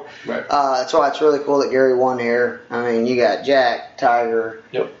world. Right. That's why it's really cool that Gary won here. I mean, you got Jack, Tiger,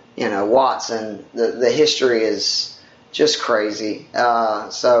 Watson. The history is just crazy.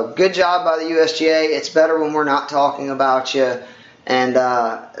 So good job by the USGA. It's better when we're not talking about you. And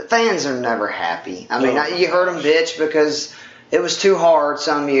fans are never happy. I mean, you heard them bitch because it was too hard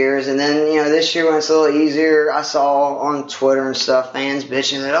some years. And then, this year when it's a little easier, I saw on Twitter and stuff, fans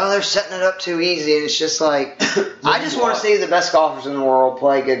bitching that, they're setting it up too easy. And it's just like, I just want to see the best golfers in the world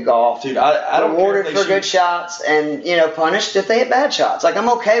play good golf. Dude, I don't rewarded for good shots and, punished if they hit bad shots. Like, I'm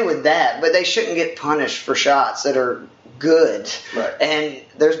okay with that. But they shouldn't get punished for shots that are good. Right. And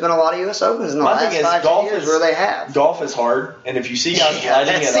there's been a lot of U.S. Opens in the last 5 years where they have. Golf is hard, and if you see guys lighting it up...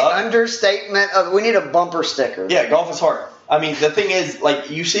 That's the understatement of... We need a bumper sticker. Yeah, golf is hard. I mean, the thing is,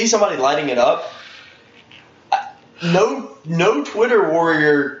 like, you see somebody lighting it up, no Twitter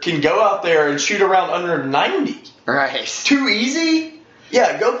warrior can go out there and shoot around under 90. Right. Too easy?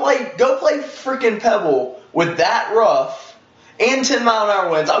 Yeah, go play freaking Pebble with that rough and 10-mile-an-hour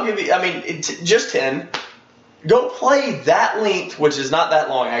winds. I'll give you... just 10... Go play that length, which is not that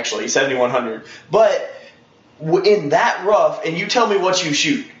long actually, 7,100. But in that rough, and you tell me what you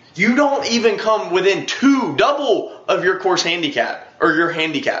shoot. You don't even come within double of your course handicap or your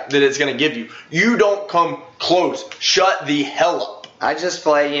handicap that it's going to give you. You don't come close. Shut the hell up. I just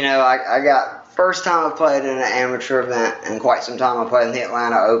played, I got first time I played in an amateur event in quite some time. I played in the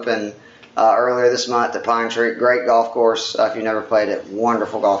Atlanta Open earlier this month at Pine Tree. Great golf course. If you've never played it,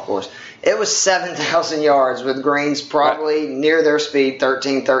 wonderful golf course. It was 7,000 yards with greens probably near their speed,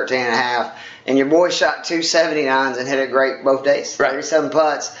 13 and a half. And your boy shot 279s and hit it great both days, 37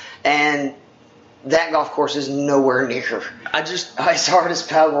 putts. And that golf course is nowhere near. It's hard as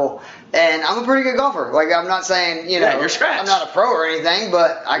Pebble. And I'm a pretty good golfer. Like, I'm not saying, you're scratch. I'm not a pro or anything,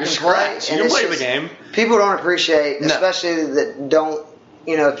 but I can play. You can play the game. People don't appreciate, especially that don't,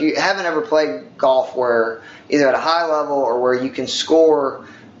 if you haven't ever played golf where either at a high level or where you can score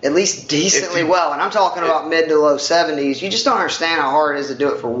at least decently well, and I'm talking about mid to low 70s, you just don't understand how hard it is to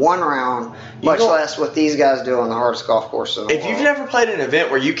do it for one round, much less what these guys do on the hardest golf course in the world. If you've never played an event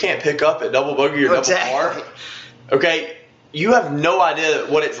where you can't pick up at double bogey or double par, okay, you have no idea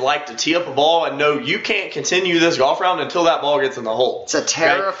what it's like to tee up a ball and know you can't continue this golf round until that ball gets in the hole. It's a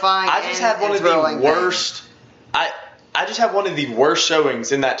terrifying I just had one of the worst I just had one of the worst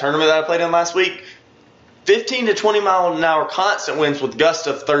showings in that tournament that I played in last week. 15 to 20 mile an hour constant winds with gusts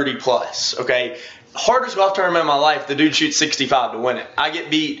of 30 plus. Okay, hardest golf tournament in my life. The dude shoots 65 to win it. I get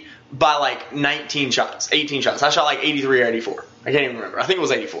beat by like 18 shots. I shot like 83 or 84. I can't even remember. I think it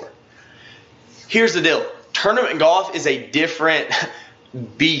was 84. Here's the deal. Tournament golf is a different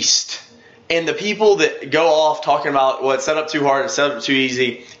beast. And the people that go off talking about, it's set up too hard, it's set up too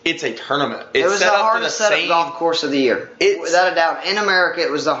easy, it's a tournament. It was the hardest set-up golf course of the year. Without a doubt. In America,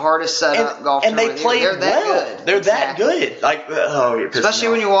 it was the hardest set-up golf tournament. And they played They're that good. They're that good. Like, especially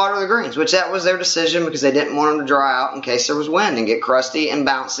when you water the greens, which that was their decision because they didn't want them to dry out in case there was wind and get crusty and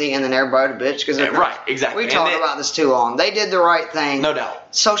bouncy and then everybody would bitch. Right, exactly. We talked about this too long. They did the right thing. No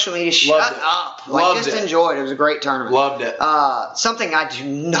doubt. Social media, shut up. Enjoyed it. It was a great tournament. Loved it. Something I do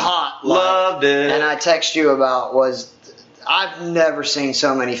not like. Loved it. And I text you about was I've never seen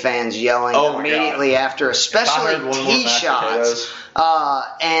so many fans yelling immediately after, especially tee shots.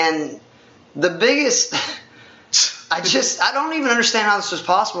 And the biggest, I don't even understand how this was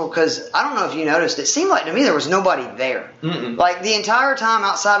possible because I don't know if you noticed. It seemed like to me there was nobody there. Mm-mm. Like the entire time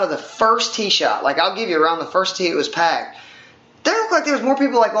outside of the first tee shot. Like I'll give you around the first tee, it was packed. There looked like there was more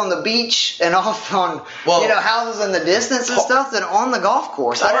people like on the beach and off on houses in the distance and stuff than on the golf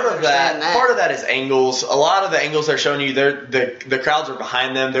course. I don't understand that. Part of that is angles. A lot of the angles they're showing you, the crowds are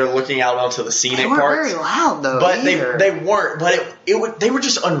behind them. They're looking out onto the scenic parts. They weren't very loud though. But they weren't. But they were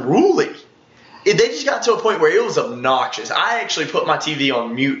just unruly. They just got to a point where it was obnoxious. I actually put my TV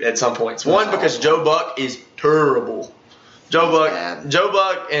on mute at some points. One, because Joe Buck is terrible. Joe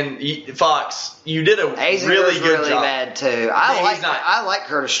Buck and Fox, you did a really good job. Bad too. I like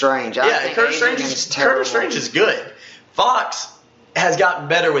Curtis Strange. Curtis Strange is good. Fox has gotten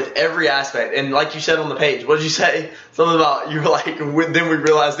better with every aspect, and like you said on the page, what did you say? Something about you were like. Then we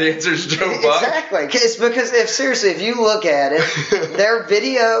realized the answer is Joe Buck. Exactly. It's because if you look at it, their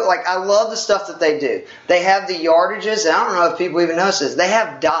video, like I love the stuff that they do. They have the yardages, and I don't know if people even notice this. They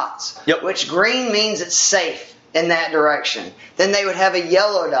have dots, which green means it's safe in that direction. Then they would have a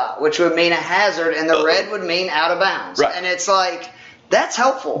yellow dot, which would mean a hazard, and the red would mean out of bounds. Right. And it's like, that's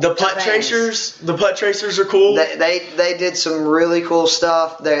helpful. The putt tracers are cool. They did some really cool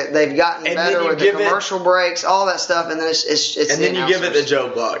stuff. They've gotten better with the commercial breaks, all that stuff, and then it's and then you give it to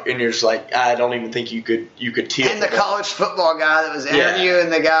Joe Buck, and you're just like, I don't even think you could tee And the college football guy that was interviewing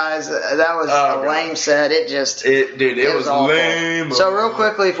the guys, that was a lame set. It was lame. So real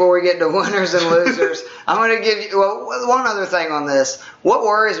quickly before we get to winners and losers, I'm going to give you one other thing on this. What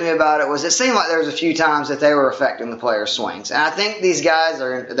worries me about it was it seemed like there was a few times that they were affecting the players' swings. And I think these guys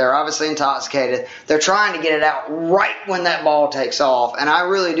they're obviously intoxicated. They're trying to get it out right when that ball takes off. And I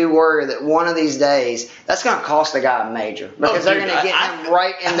really do worry that one of these days that's going to cost the guy a major because they're going to get him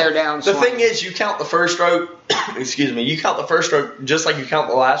right in their downswing. The thing is, you count the first stroke. Excuse me. You count the first stroke just like you count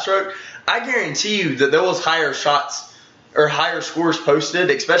the last stroke. I guarantee you that there was higher shots or higher scores posted,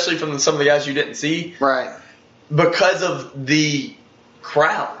 especially from some of the guys you didn't see. Right. Because of the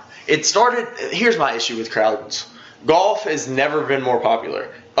crowd. Here's my issue with crowds. Golf has never been more popular,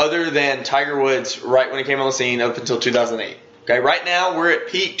 other than Tiger Woods right when he came on the scene up until 2008. Okay, right now we're at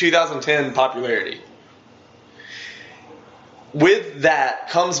peak 2010 popularity. With that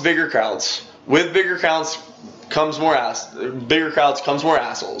comes bigger crowds. With bigger crowds comes more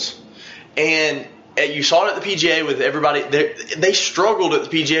assholes. And you saw it at the PGA with everybody. They struggled at the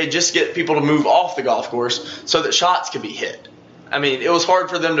PGA just to get people to move off the golf course so that shots could be hit. I mean, it was hard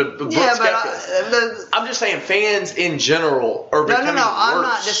for them to. Brooks I'm just saying, fans in general are becoming No. I'm worse.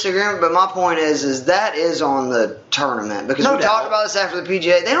 not disagreeing, but my point is that is on the tournament because we talked about this after the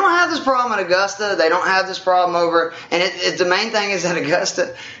PGA. They don't have this problem at Augusta. They don't have this problem over, and the main thing is at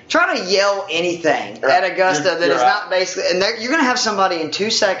Augusta. Try to yell anything at Augusta that is not basically, and you're going to have somebody in 2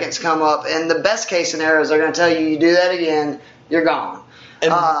 seconds come up, and the best case scenario is they're going to tell you do that again, you're gone.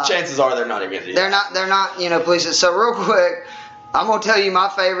 And chances are they're not even going to do that. They're not, police. So real quick, I'm going to tell you my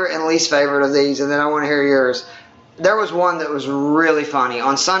favorite and least favorite of these, and then I want to hear yours. There was one that was really funny.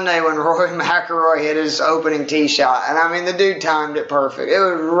 On Sunday when Rory McIlroy hit his opening tee shot, and I mean, the dude timed it perfect. It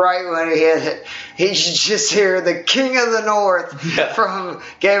was right when he hit it. He should just hear the King of the North from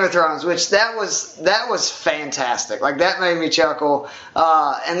Game of Thrones, which that was fantastic. Like, that made me chuckle.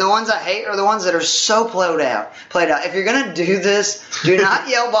 And the ones I hate are the ones that are so played out. If you're going to do this, do not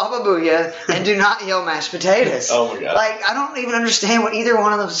yell Baba Booyah and do not yell mashed potatoes. Oh, my God. Like, I don't even understand what either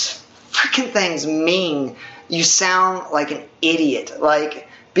one of those freaking things mean. You sound like an idiot. Like,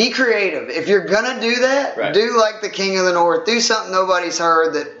 be creative. If you're going to do that, do like the King of the North. Do something nobody's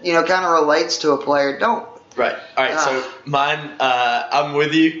heard that, kind of relates to a player. Don't. Right. All right, so mine, I'm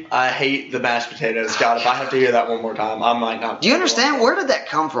with you. I hate the mashed potatoes. God, if I have to hear that one more time, I might not. Do you understand? Where did that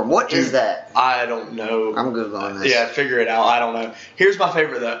come from? What is that? I don't know. I'm Googling this. Yeah, figure it out. I don't know. Here's my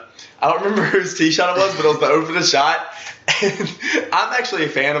favorite, though. I don't remember whose tee shot it was, but it was the opening shot. And I'm actually a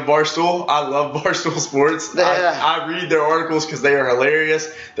fan of Barstool. I love Barstool Sports. Yeah. I read their articles because they are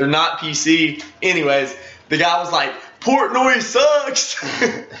hilarious. They're not PC. Anyways, the guy was like, Portnoy sucks.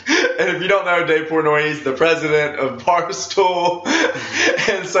 And if you don't know, Dave Portnoy is the president of Barstool.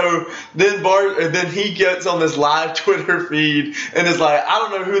 And so then he gets on this live Twitter feed and is like, I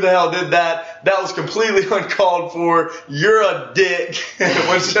don't know who the hell did that. That was completely uncalled for. You're a dick. And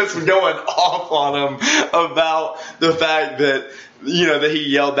was just going off on him about the fact that, that he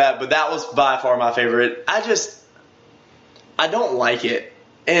yelled that. But that was by far my favorite. I don't like it.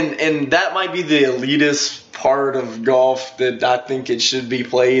 And that might be the elitist part of golf that I think it should be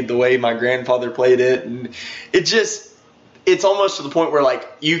played the way my grandfather played it. And it's almost to the point where, like,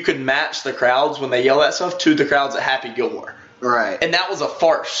 you could match the crowds when they yell that stuff to the crowds at Happy Gilmore. Right. And that was a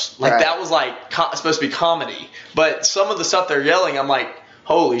farce. Like, that was, like, supposed to be comedy. But some of the stuff they're yelling, I'm like,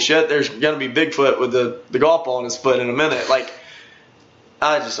 holy shit, there's going to be Bigfoot with the golf ball on his foot in a minute. Like,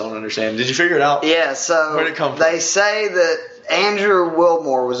 I just don't understand. Did you figure it out? Yeah, so where'd it come from? They say that Andrew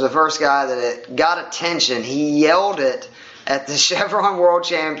Wilmore was the first guy that it got attention. He yelled it at the Chevron World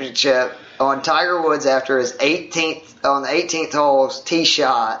Championship on Tiger Woods after his 18th hole's tee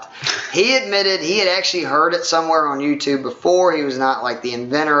shot. He admitted he had actually heard it somewhere on YouTube before. He was not like the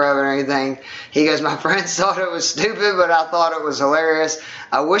inventor of it or anything. He goes, my friends thought it was stupid, but I thought it was hilarious.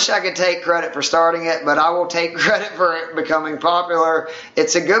 I wish I could take credit for starting it, but I will take credit for it becoming popular.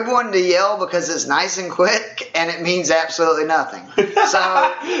 It's a good one to yell because it's nice and quick, and it means absolutely nothing.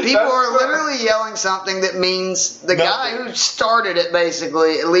 So people are literally yelling something that means the guy who started it,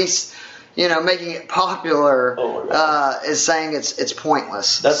 basically, at least, making it popular, is saying it's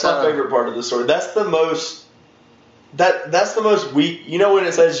pointless. That's my favorite part of the story. That's the most weak. When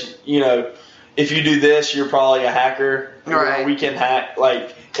it says, if you do this, you're probably a hacker. Right. A weekend hack.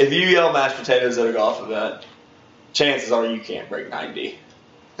 Like, if you yell mashed potatoes at a golf event, chances are you can't break 90.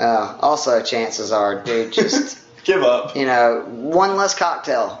 Also, chances are, dude, just give up. One less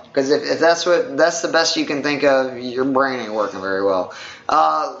cocktail. Because if that's the best you can think of, your brain ain't working very well.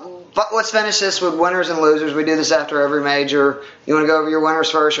 But let's finish this with winners and losers. We do this after every major. You want to go over your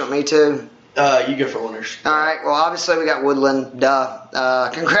winners first? You want me to? You go for winners. All right. Well, obviously we got Woodland. Duh.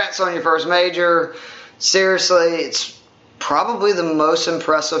 Congrats on your first major. Seriously, it's probably the most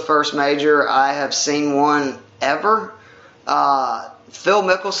impressive first major I have seen one ever. Phil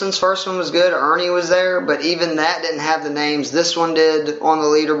Mickelson's first one was good. Ernie was there, but even that didn't have the names this one did on the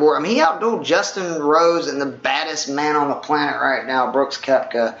leaderboard. I mean, he outdueled Justin Rose and the baddest man on the planet right now, Brooks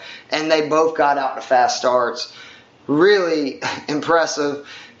Koepka, and they both got out to fast starts. Really impressive.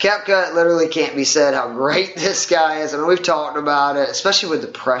 Koepka, literally can't be said how great this guy is. I mean, we've talked about it, especially with the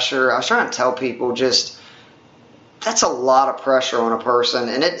pressure. I was trying to tell people that's a lot of pressure on a person.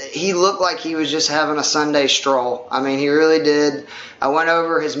 And he looked like he was just having a Sunday stroll. I mean, he really did. I went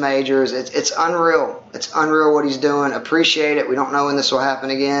over his majors. It's unreal. It's unreal what he's doing. Appreciate it. We don't know when this will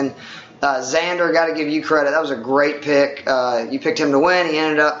happen again. Xander, got to give you credit. That was a great pick. You picked him to win. He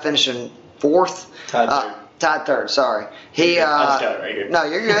ended up finishing fourth. Tied third, sorry. I just got it right here. No,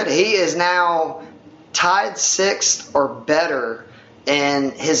 you're good. He is now tied sixth or better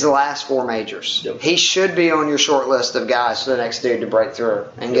in his last four majors. Yep. He should be on your short list of guys for the next dude to break through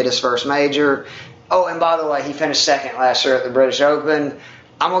and get his first major. Oh, and by the way, he finished second last year at the British Open.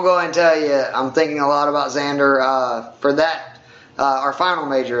 I'm going to go ahead and tell you, I'm thinking a lot about Xander for that, our final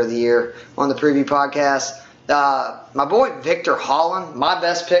major of the year on the preview podcast. My boy Victor Holland, my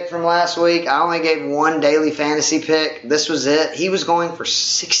best pick from last week. I only gave one daily fantasy pick. This was it. He was going for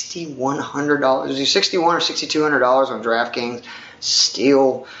 $6,100. Was he $6,100 or $6,200 on DraftKings?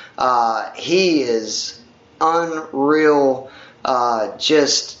 Steal. He is unreal.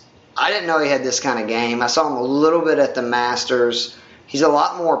 I didn't know he had this kind of game. I saw him a little bit at the Masters. He's a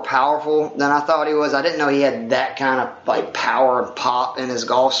lot more powerful than I thought he was. I didn't know he had that kind of like power and pop in his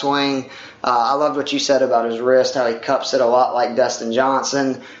golf swing. I loved what you said about his wrist, how he cups it a lot like Dustin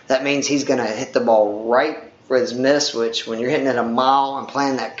Johnson. That means he's going to hit the ball right for his miss, which when you're hitting it a mile and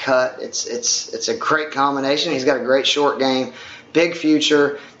playing that cut, it's a great combination. He's got a great short game, big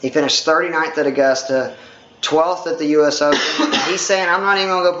future. He finished 39th at Augusta, 12th at the U.S. Open. He's saying, I'm not even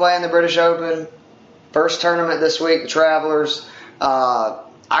going to go play in the British Open. First tournament this week, the Travelers.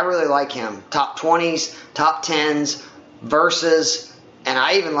 I really like him. Top 20s, top 10s, versus, and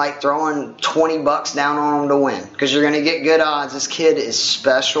I even like throwing $20 down on him to win because you're going to get good odds. This kid is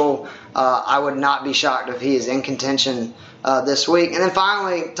special. I would not be shocked if he is in contention this week. And then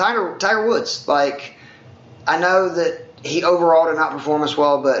finally, Tiger Woods. Like, I know that he overall did not perform as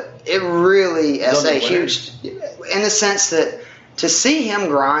well, but it really is a huge, in the sense that to see him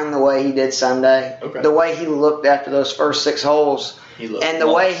grind the way he did Sunday, the way he looked after those first 6 holes, and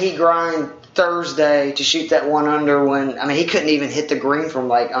the way he grind Thursday to shoot that one under when, I mean, he couldn't even hit the green from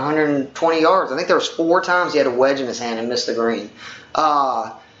like 120 yards. I think there was 4 times he had a wedge in his hand and missed the green.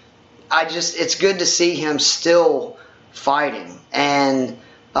 It's good to see him still fighting, and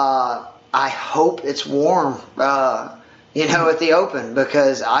I hope it's warm, at the Open,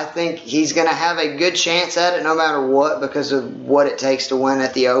 because I think he's going to have a good chance at it no matter what because of what it takes to win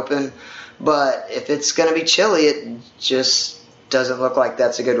at the Open. But if it's going to be chilly, it just doesn't look like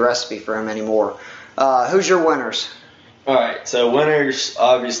that's a good recipe for him anymore. Who's your winners? All right, so winners,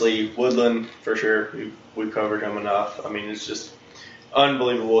 obviously, Woodland for sure. We've covered him enough. I mean, it's just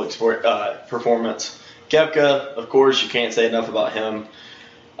unbelievable performance. Koepka, of course, you can't say enough about him.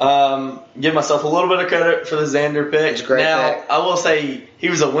 Give myself a little bit of credit for the Xander pick. It's a great pick. I will say he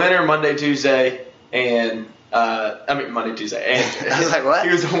was a winner Monday, Tuesday, and Monday, Tuesday. And I was like, what?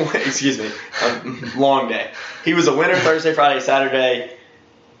 He was excuse me, long day. He was a winner Thursday, Friday, Saturday.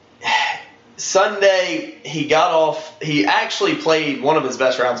 Sunday, he got off. He actually played one of his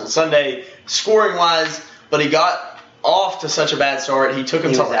best rounds on Sunday, scoring-wise, but he got off to such a bad start. He took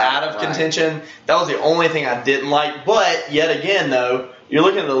himself out of contention. That was the only thing I didn't like. But, yet again, though, you're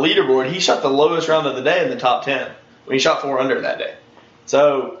looking at the leaderboard. He shot the lowest round of the day in the top 10 when he shot 4 under that day.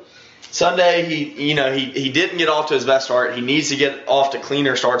 So Sunday, he didn't get off to his best start. He needs to get off to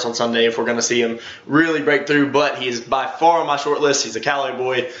cleaner starts on Sunday if we're going to see him really break through. But he is by far on my short list. He's a Cali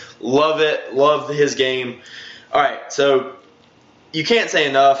boy. Love it. Love his game. All right, so you can't say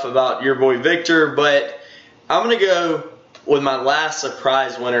enough about your boy Victor, but I'm going to go with my last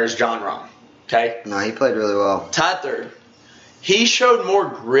surprise winner is Jon Rahm. Okay? No, he played really well. Tied third. He showed more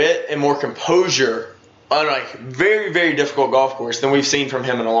grit and more composure on a very, very difficult golf course than we've seen from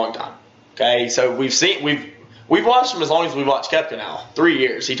him in a long time. Okay, so we've watched him as long as we've watched Koepka now, 3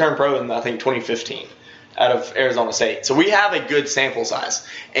 years. He turned pro in, I think, 2015 out of Arizona State. So we have a good sample size.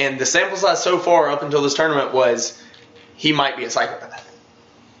 And the sample size so far up until this tournament was he might be a psychopath.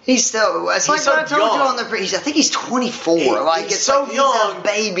 He's still. It's like what I told you on the. I think he's 24. He's so young, he's a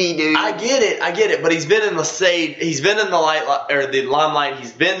baby, dude. I get it. But he's been in the stage. He's been in the limelight.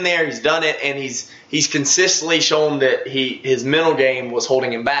 He's been there. He's done it, and he's consistently shown that his mental game was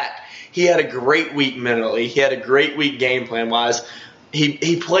holding him back. He had a great week mentally. He had a great week game plan wise.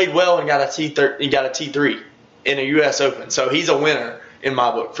 He played well and got a T3 in a U.S. Open. So he's a winner in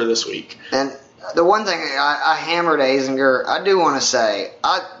my book for this week. And the one thing I hammered Azinger, I do want to say,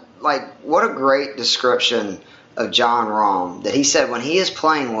 what a great description of Jon Rahm, that he said when he is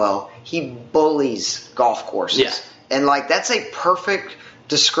playing well, he bullies golf courses. Yeah. And that's a perfect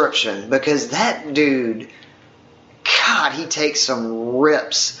description, because that dude, God, he takes some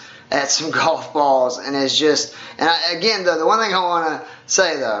rips at some golf balls, and is just, again, the one thing I want to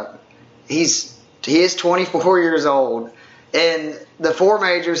say though, he is 24 years old. In the 4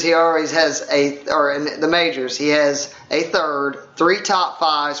 majors, he always has in the majors, he has a third, 3 top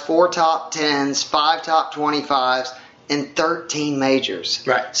 5s, 4 top 10s, 5 top 25s, and 13 majors.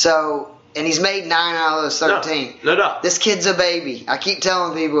 Right. So, and he's made 9 out of those 13. No doubt. This kid's a baby. I keep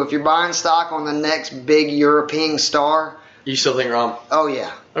telling people, if you're buying stock on the next big European star. You still think Rahm? Oh,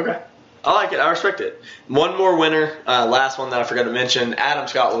 yeah. Okay. I like it. I respect it. One more winner, last one that I forgot to mention, Adam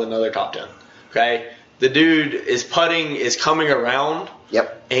Scott with another top 10. Okay, the dude is putting is coming around.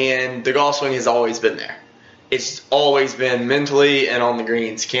 Yep. And the golf swing has always been there. It's always been mentally and on the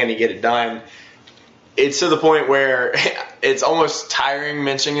greens. Can he get it done? It's to the point where it's almost tiring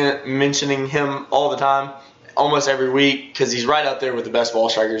mentioning him all the time, almost every week, because he's right up there with the best ball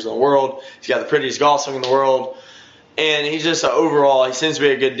strikers in the world. He's got the prettiest golf swing in the world, and he's just overall, he seems to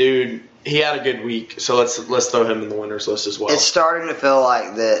be a good dude. He had a good week, so let's throw him in the winners list as well. It's starting to feel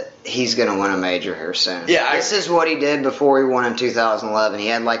like that he's going to win a major here soon. Yeah, this is what he did before he won in 2011. He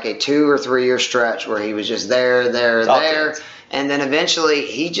had like a 2 or 3 year stretch where he was just there, and then eventually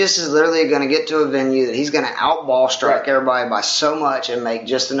he just is literally going to get to a venue that he's going to outball strike everybody by so much and make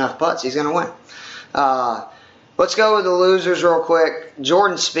just enough putts. He's going to win. Let's go with the losers real quick.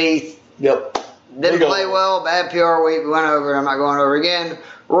 Jordan Spieth. Yep. Didn't play well. Bad PR week. We went over it. I'm not going over it again.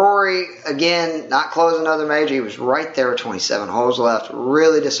 Rory, again, not closing another major. He was right there with 27 holes left.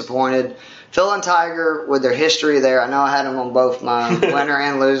 Really disappointed. Phil and Tiger, with their history there, I know I had them on both my winner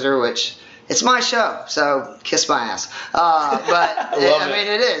and loser, which it's my show, so kiss my ass. But, I mean,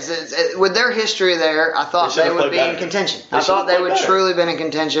 it is. With their history there, I thought they would be in contention. I thought they would truly been in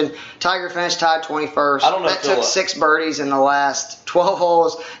contention. Tiger finished tied 21st. That took 6 birdies in the last 12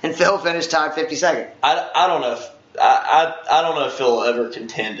 holes, and Phil finished tied 52nd. I don't know if I don't know if Phil will ever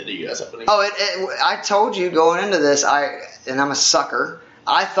contend at a U.S. Open. I told you going into this, and I'm a sucker,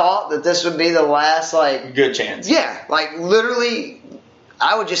 I thought that this would be the last, good chance. Yeah, literally,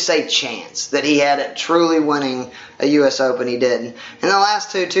 I would just say chance that he had it truly winning a U.S. Open. He didn't. And the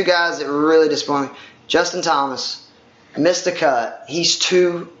last two guys that were really disappointing, Justin Thomas missed a cut. He's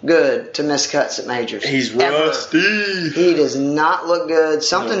too good to miss cuts at majors. He's rusty. He does not look good.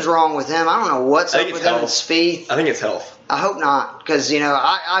 Something's wrong with him. I don't know what's up with him and Spieth. I think it's health. I hope not, because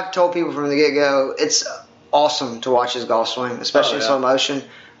I've told people from the get-go it's awesome to watch his golf swing, especially in slow motion.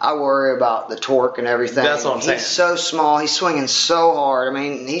 I worry about the torque and everything. That's what I'm saying. He's so small. He's swinging so hard. I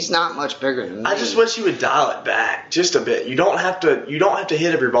mean, he's not much bigger than me. I just wish you would dial it back just a bit. You don't have to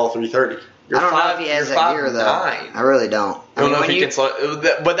hit every ball 330. I don't know if he has that gear, though. I really don't. I don't know if he can slow,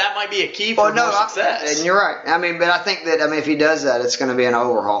 but that might be a key for more success. And you're right. I mean, but I think that if he does that, it's going to be an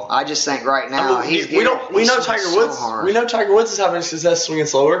overhaul. I just think right now we know Tiger Woods. We know Tiger Woods is having success swinging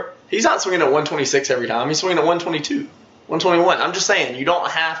slower. He's not swinging at 126 every time. He's swinging at 122. 121. I'm just saying, you don't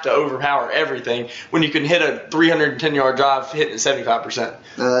have to overpower everything when you can hit a 310-yard drive hitting 75%.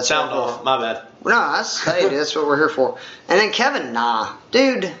 No, that's sound off. My bad. No, that's what we're here for. And then Kevin Na.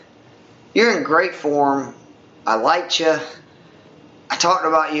 Dude, you're in great form. I liked you. I talked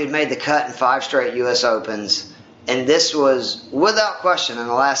about you had made the cut in 5 straight U.S. Opens. And this was, without question, in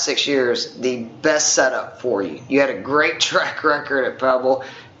the last 6 years, the best setup for you. You had a great track record at Pebble.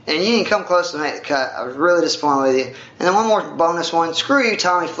 And you didn't come close to make the cut. I was really disappointed with you. And then one more bonus one. Screw you,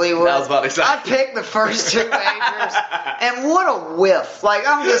 Tommy Fleetwood. I was about to say. I picked the first 2 majors. And what a whiff.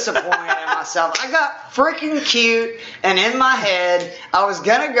 I'm disappointed in myself. I got freaking cute. And in my head, I was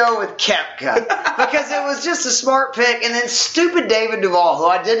going to go with Koepka. Because it was just a smart pick. And then stupid David Duval, who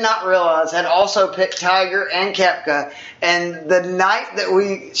I did not realize had also picked Tiger and Koepka. And the night that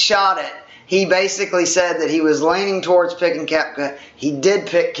we shot it, he basically said that he was leaning towards picking Koepka. He did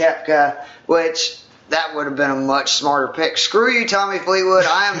pick Koepka, which that would have been a much smarter pick. Screw you, Tommy Fleetwood.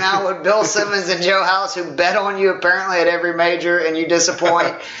 I am now with Bill Simmons and Joe House, who bet on you apparently at every major, and you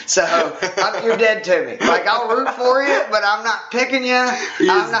disappoint. So you're dead to me. I'll root for you, but I'm not picking you.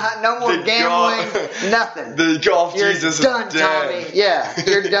 I'm not. No more gambling. Nothing. The golf you're Jesus done, is dead. Tommy. Yeah,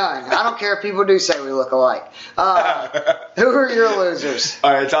 you're done. I don't care if people do say we look alike. Who are your losers?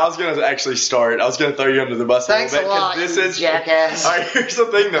 All right, so I was going to actually start. I was going to throw you under the bus Thanks a little bit. a lot, you jackass. All right, here's the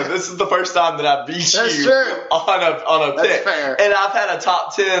thing, though. This is the first time that I beat That's you true. on a That's pick. fair. And I've had a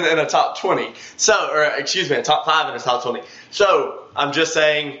top 10 and a top 20. A top 5 and a top 20. So, I'm just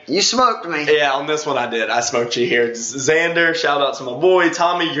saying. You smoked me. Yeah, on this one I did. I smoked you here. Xander, shout out to my boy.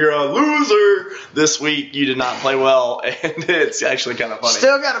 Tommy, you're a loser this week. You did not play well, and it's actually kind of funny.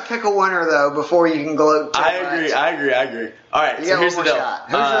 Still got to pick a winner, though, before you can gloat too I agree. All right, so here's the deal.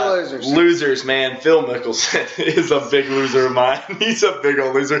 Who's your losers? Losers, man. Phil Mickelson is a big loser of mine. He's a big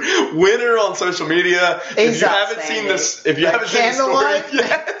old loser. Winner on social media. If you haven't seen this story,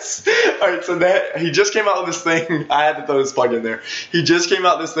 yes. All right, so he just came out with this thing. I had to throw this plug in there. He just came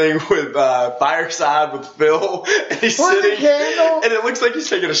out this thing with Fireside with Phil, and he's sitting, and it looks like he's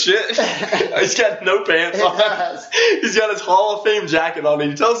taking a shit. He's got no pants on. He's got his Hall of Fame jacket on.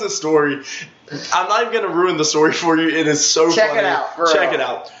 And he tells this story. I'm not even going to ruin the story for you. It is so funny. Check it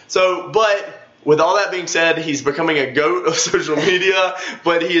out. So, but with all that being said, he's becoming a goat of social media,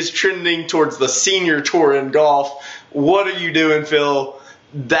 but he is trending towards the senior tour in golf. What are you doing, Phil?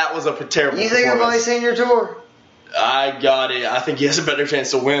 that was a terrible You think he'll play performance. senior tour? I got it. I think he has a better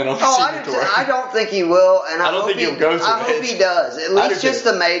chance to win on the senior tour. I don't think he will, and I don't hope think he'll go to I hope it. he does. At I least do just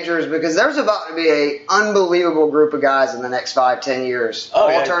too. the majors, because there's about to be a unbelievable group of guys in the next 5-10 years, Oh,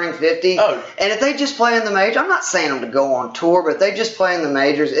 all yeah. turning 50. Oh. And if they just play in the majors, I'm not saying them to go on tour, but if they just play in the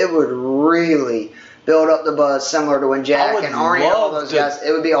majors, it would really build up the buzz, similar to when I Jack would and Arnie and all love those to- guys.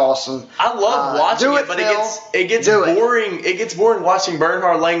 It would be awesome. I love watching do it, but Phil. it gets Do it. boring. It gets boring watching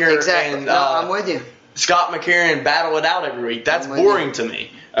Bernhard Langer Exactly. and No, I'm with you. Scott McCarron battle it out every week. That's I'm with boring you. to me.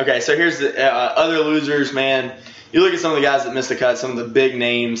 Okay, so here's the other losers, man. You look at some of the guys that missed the cut, some of the big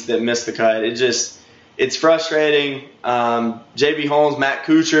names that missed the cut. It's frustrating. J.B. Holmes, Matt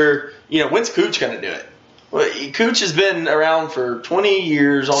Kuchar. When's Kuch going to do it? Well, Kuch has been around for 20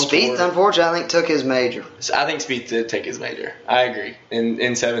 years on Spieth, tour. unfortunately, I think took his major, I think Spieth did take his major. I agree.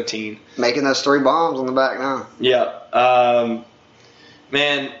 In 17. making those 3 bombs on the back nine. Yeah.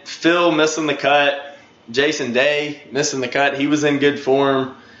 Man, Phil missing the cut. Jason Day missing the cut. He was in good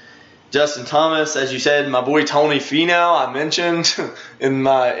form. Justin Thomas, as you said, my boy Tony Finau, I mentioned in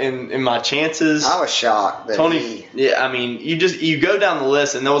my chances. I was shocked that Tony, yeah, I mean, you go down the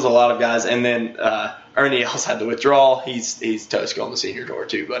list, and there was a lot of guys, and then Ernie Els had to withdraw. He's toast on the senior tour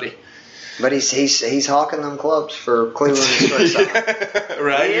too, buddy. But he's hawking them clubs for Cleveland this first time.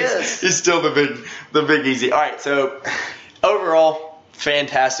 Right? He is. He's still the big easy. All right, so overall,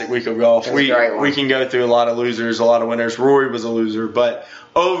 fantastic week of golf. It was a great one. We can go through a lot of losers, a lot of winners. Rory was a loser, but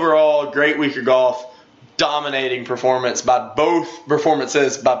overall, great week of golf. Dominating performances by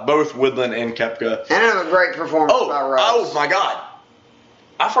both Woodland and Koepka. And a great performance by Rose. Oh my God!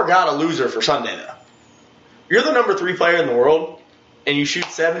 I forgot a loser for Sunday though. You're the number 3 player in the world, and you shoot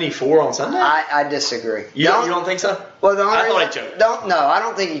 74 on Sunday. I disagree. You don't think so? Well, the only I thought he reason- choked. No, I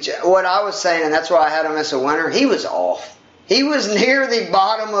don't think he choked. What I was saying, and that's why I had him miss a winner, he was off. He was near the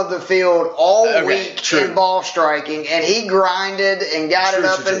bottom of the field all week true. in ball striking, and he grinded and got it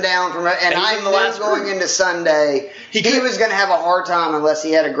up and down from. And he was I in the knew last going group. into Sunday he was going to have a hard time unless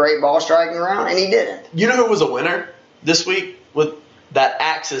he had a great ball striking round, and he didn't. You know who was a winner this week with that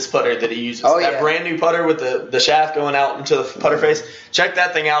Axis putter that he uses? Oh, that yeah. brand new putter with the shaft going out into the putter face. Check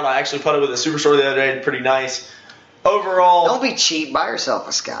that thing out. I actually putted with a Superstore the other day. Pretty nice. Overall, Don't be cheap. Buy yourself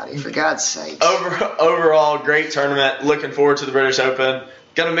a Scotty, for God's sake. overall, great tournament. Looking forward to the British Open.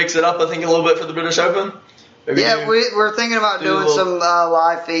 Gonna mix it up, I think, a little bit for the British Open. Maybe Yeah, we're thinking about do a doing little- some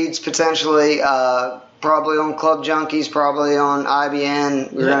live feeds potentially, probably on Club Junkies, probably on IBN.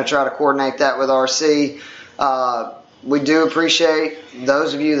 We're Yeah. going to try to coordinate that with RC. We do appreciate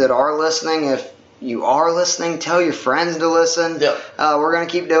those of you that are listening. If you are listening, tell your friends to listen. Yep. We're going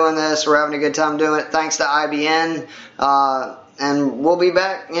to keep doing this. We're having a good time doing it. Thanks to IBN. And we'll be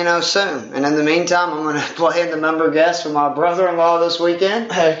back, soon. And in the meantime, I'm going to play in the member guest with my brother-in-law this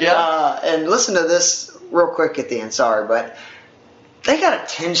weekend. Heck yeah. And listen to this real quick at the end. Sorry, but they got a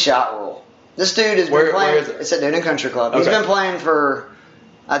 10-shot rule. This dude has been Where playing. is it? It's at Noonan Country Club. He's Okay. been playing for,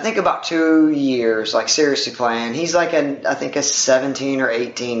 I think, about 2 years, like seriously playing. He's like I think a 17 or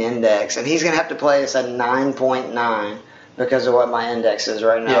 18 index, and he's going to have to play us a 9.9 because of what my index is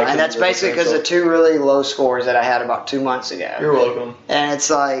right now. Yeah, and that's 'cause of the basically because of 2 really low scores that I had about 2 months ago. You're welcome. And it's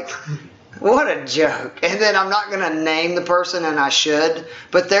like, what a joke. And then I'm not going to name the person, and I should,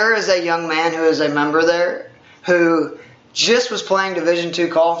 but there is a young man who is a member there who just was playing Division II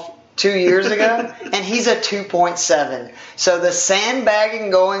golf 2 years ago, and he's a 2.7. So the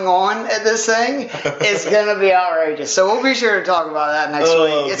sandbagging going on at this thing is going to be outrageous. So we'll be sure to talk about that next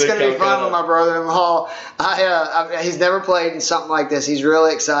week. It's big going to be fun Calcutta. with my brother-in-law. He's never played in something like this. He's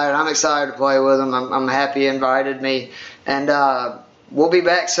really excited. I'm excited to play with him. I'm happy he invited me. And we'll be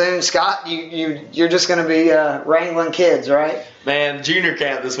back soon. Scott, you're just going to be wrangling kids, right? Man, junior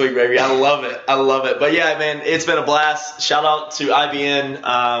camp this week, baby. I love it. But yeah, man, it's been a blast. Shout out to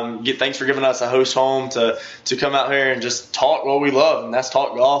IBN. Thanks for giving us a host home to come out here and just talk what we love, and that's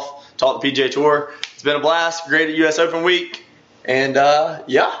talk golf, talk the PGA Tour. It's been a blast. Great US Open week. And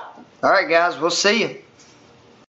yeah. All right, guys, we'll see you.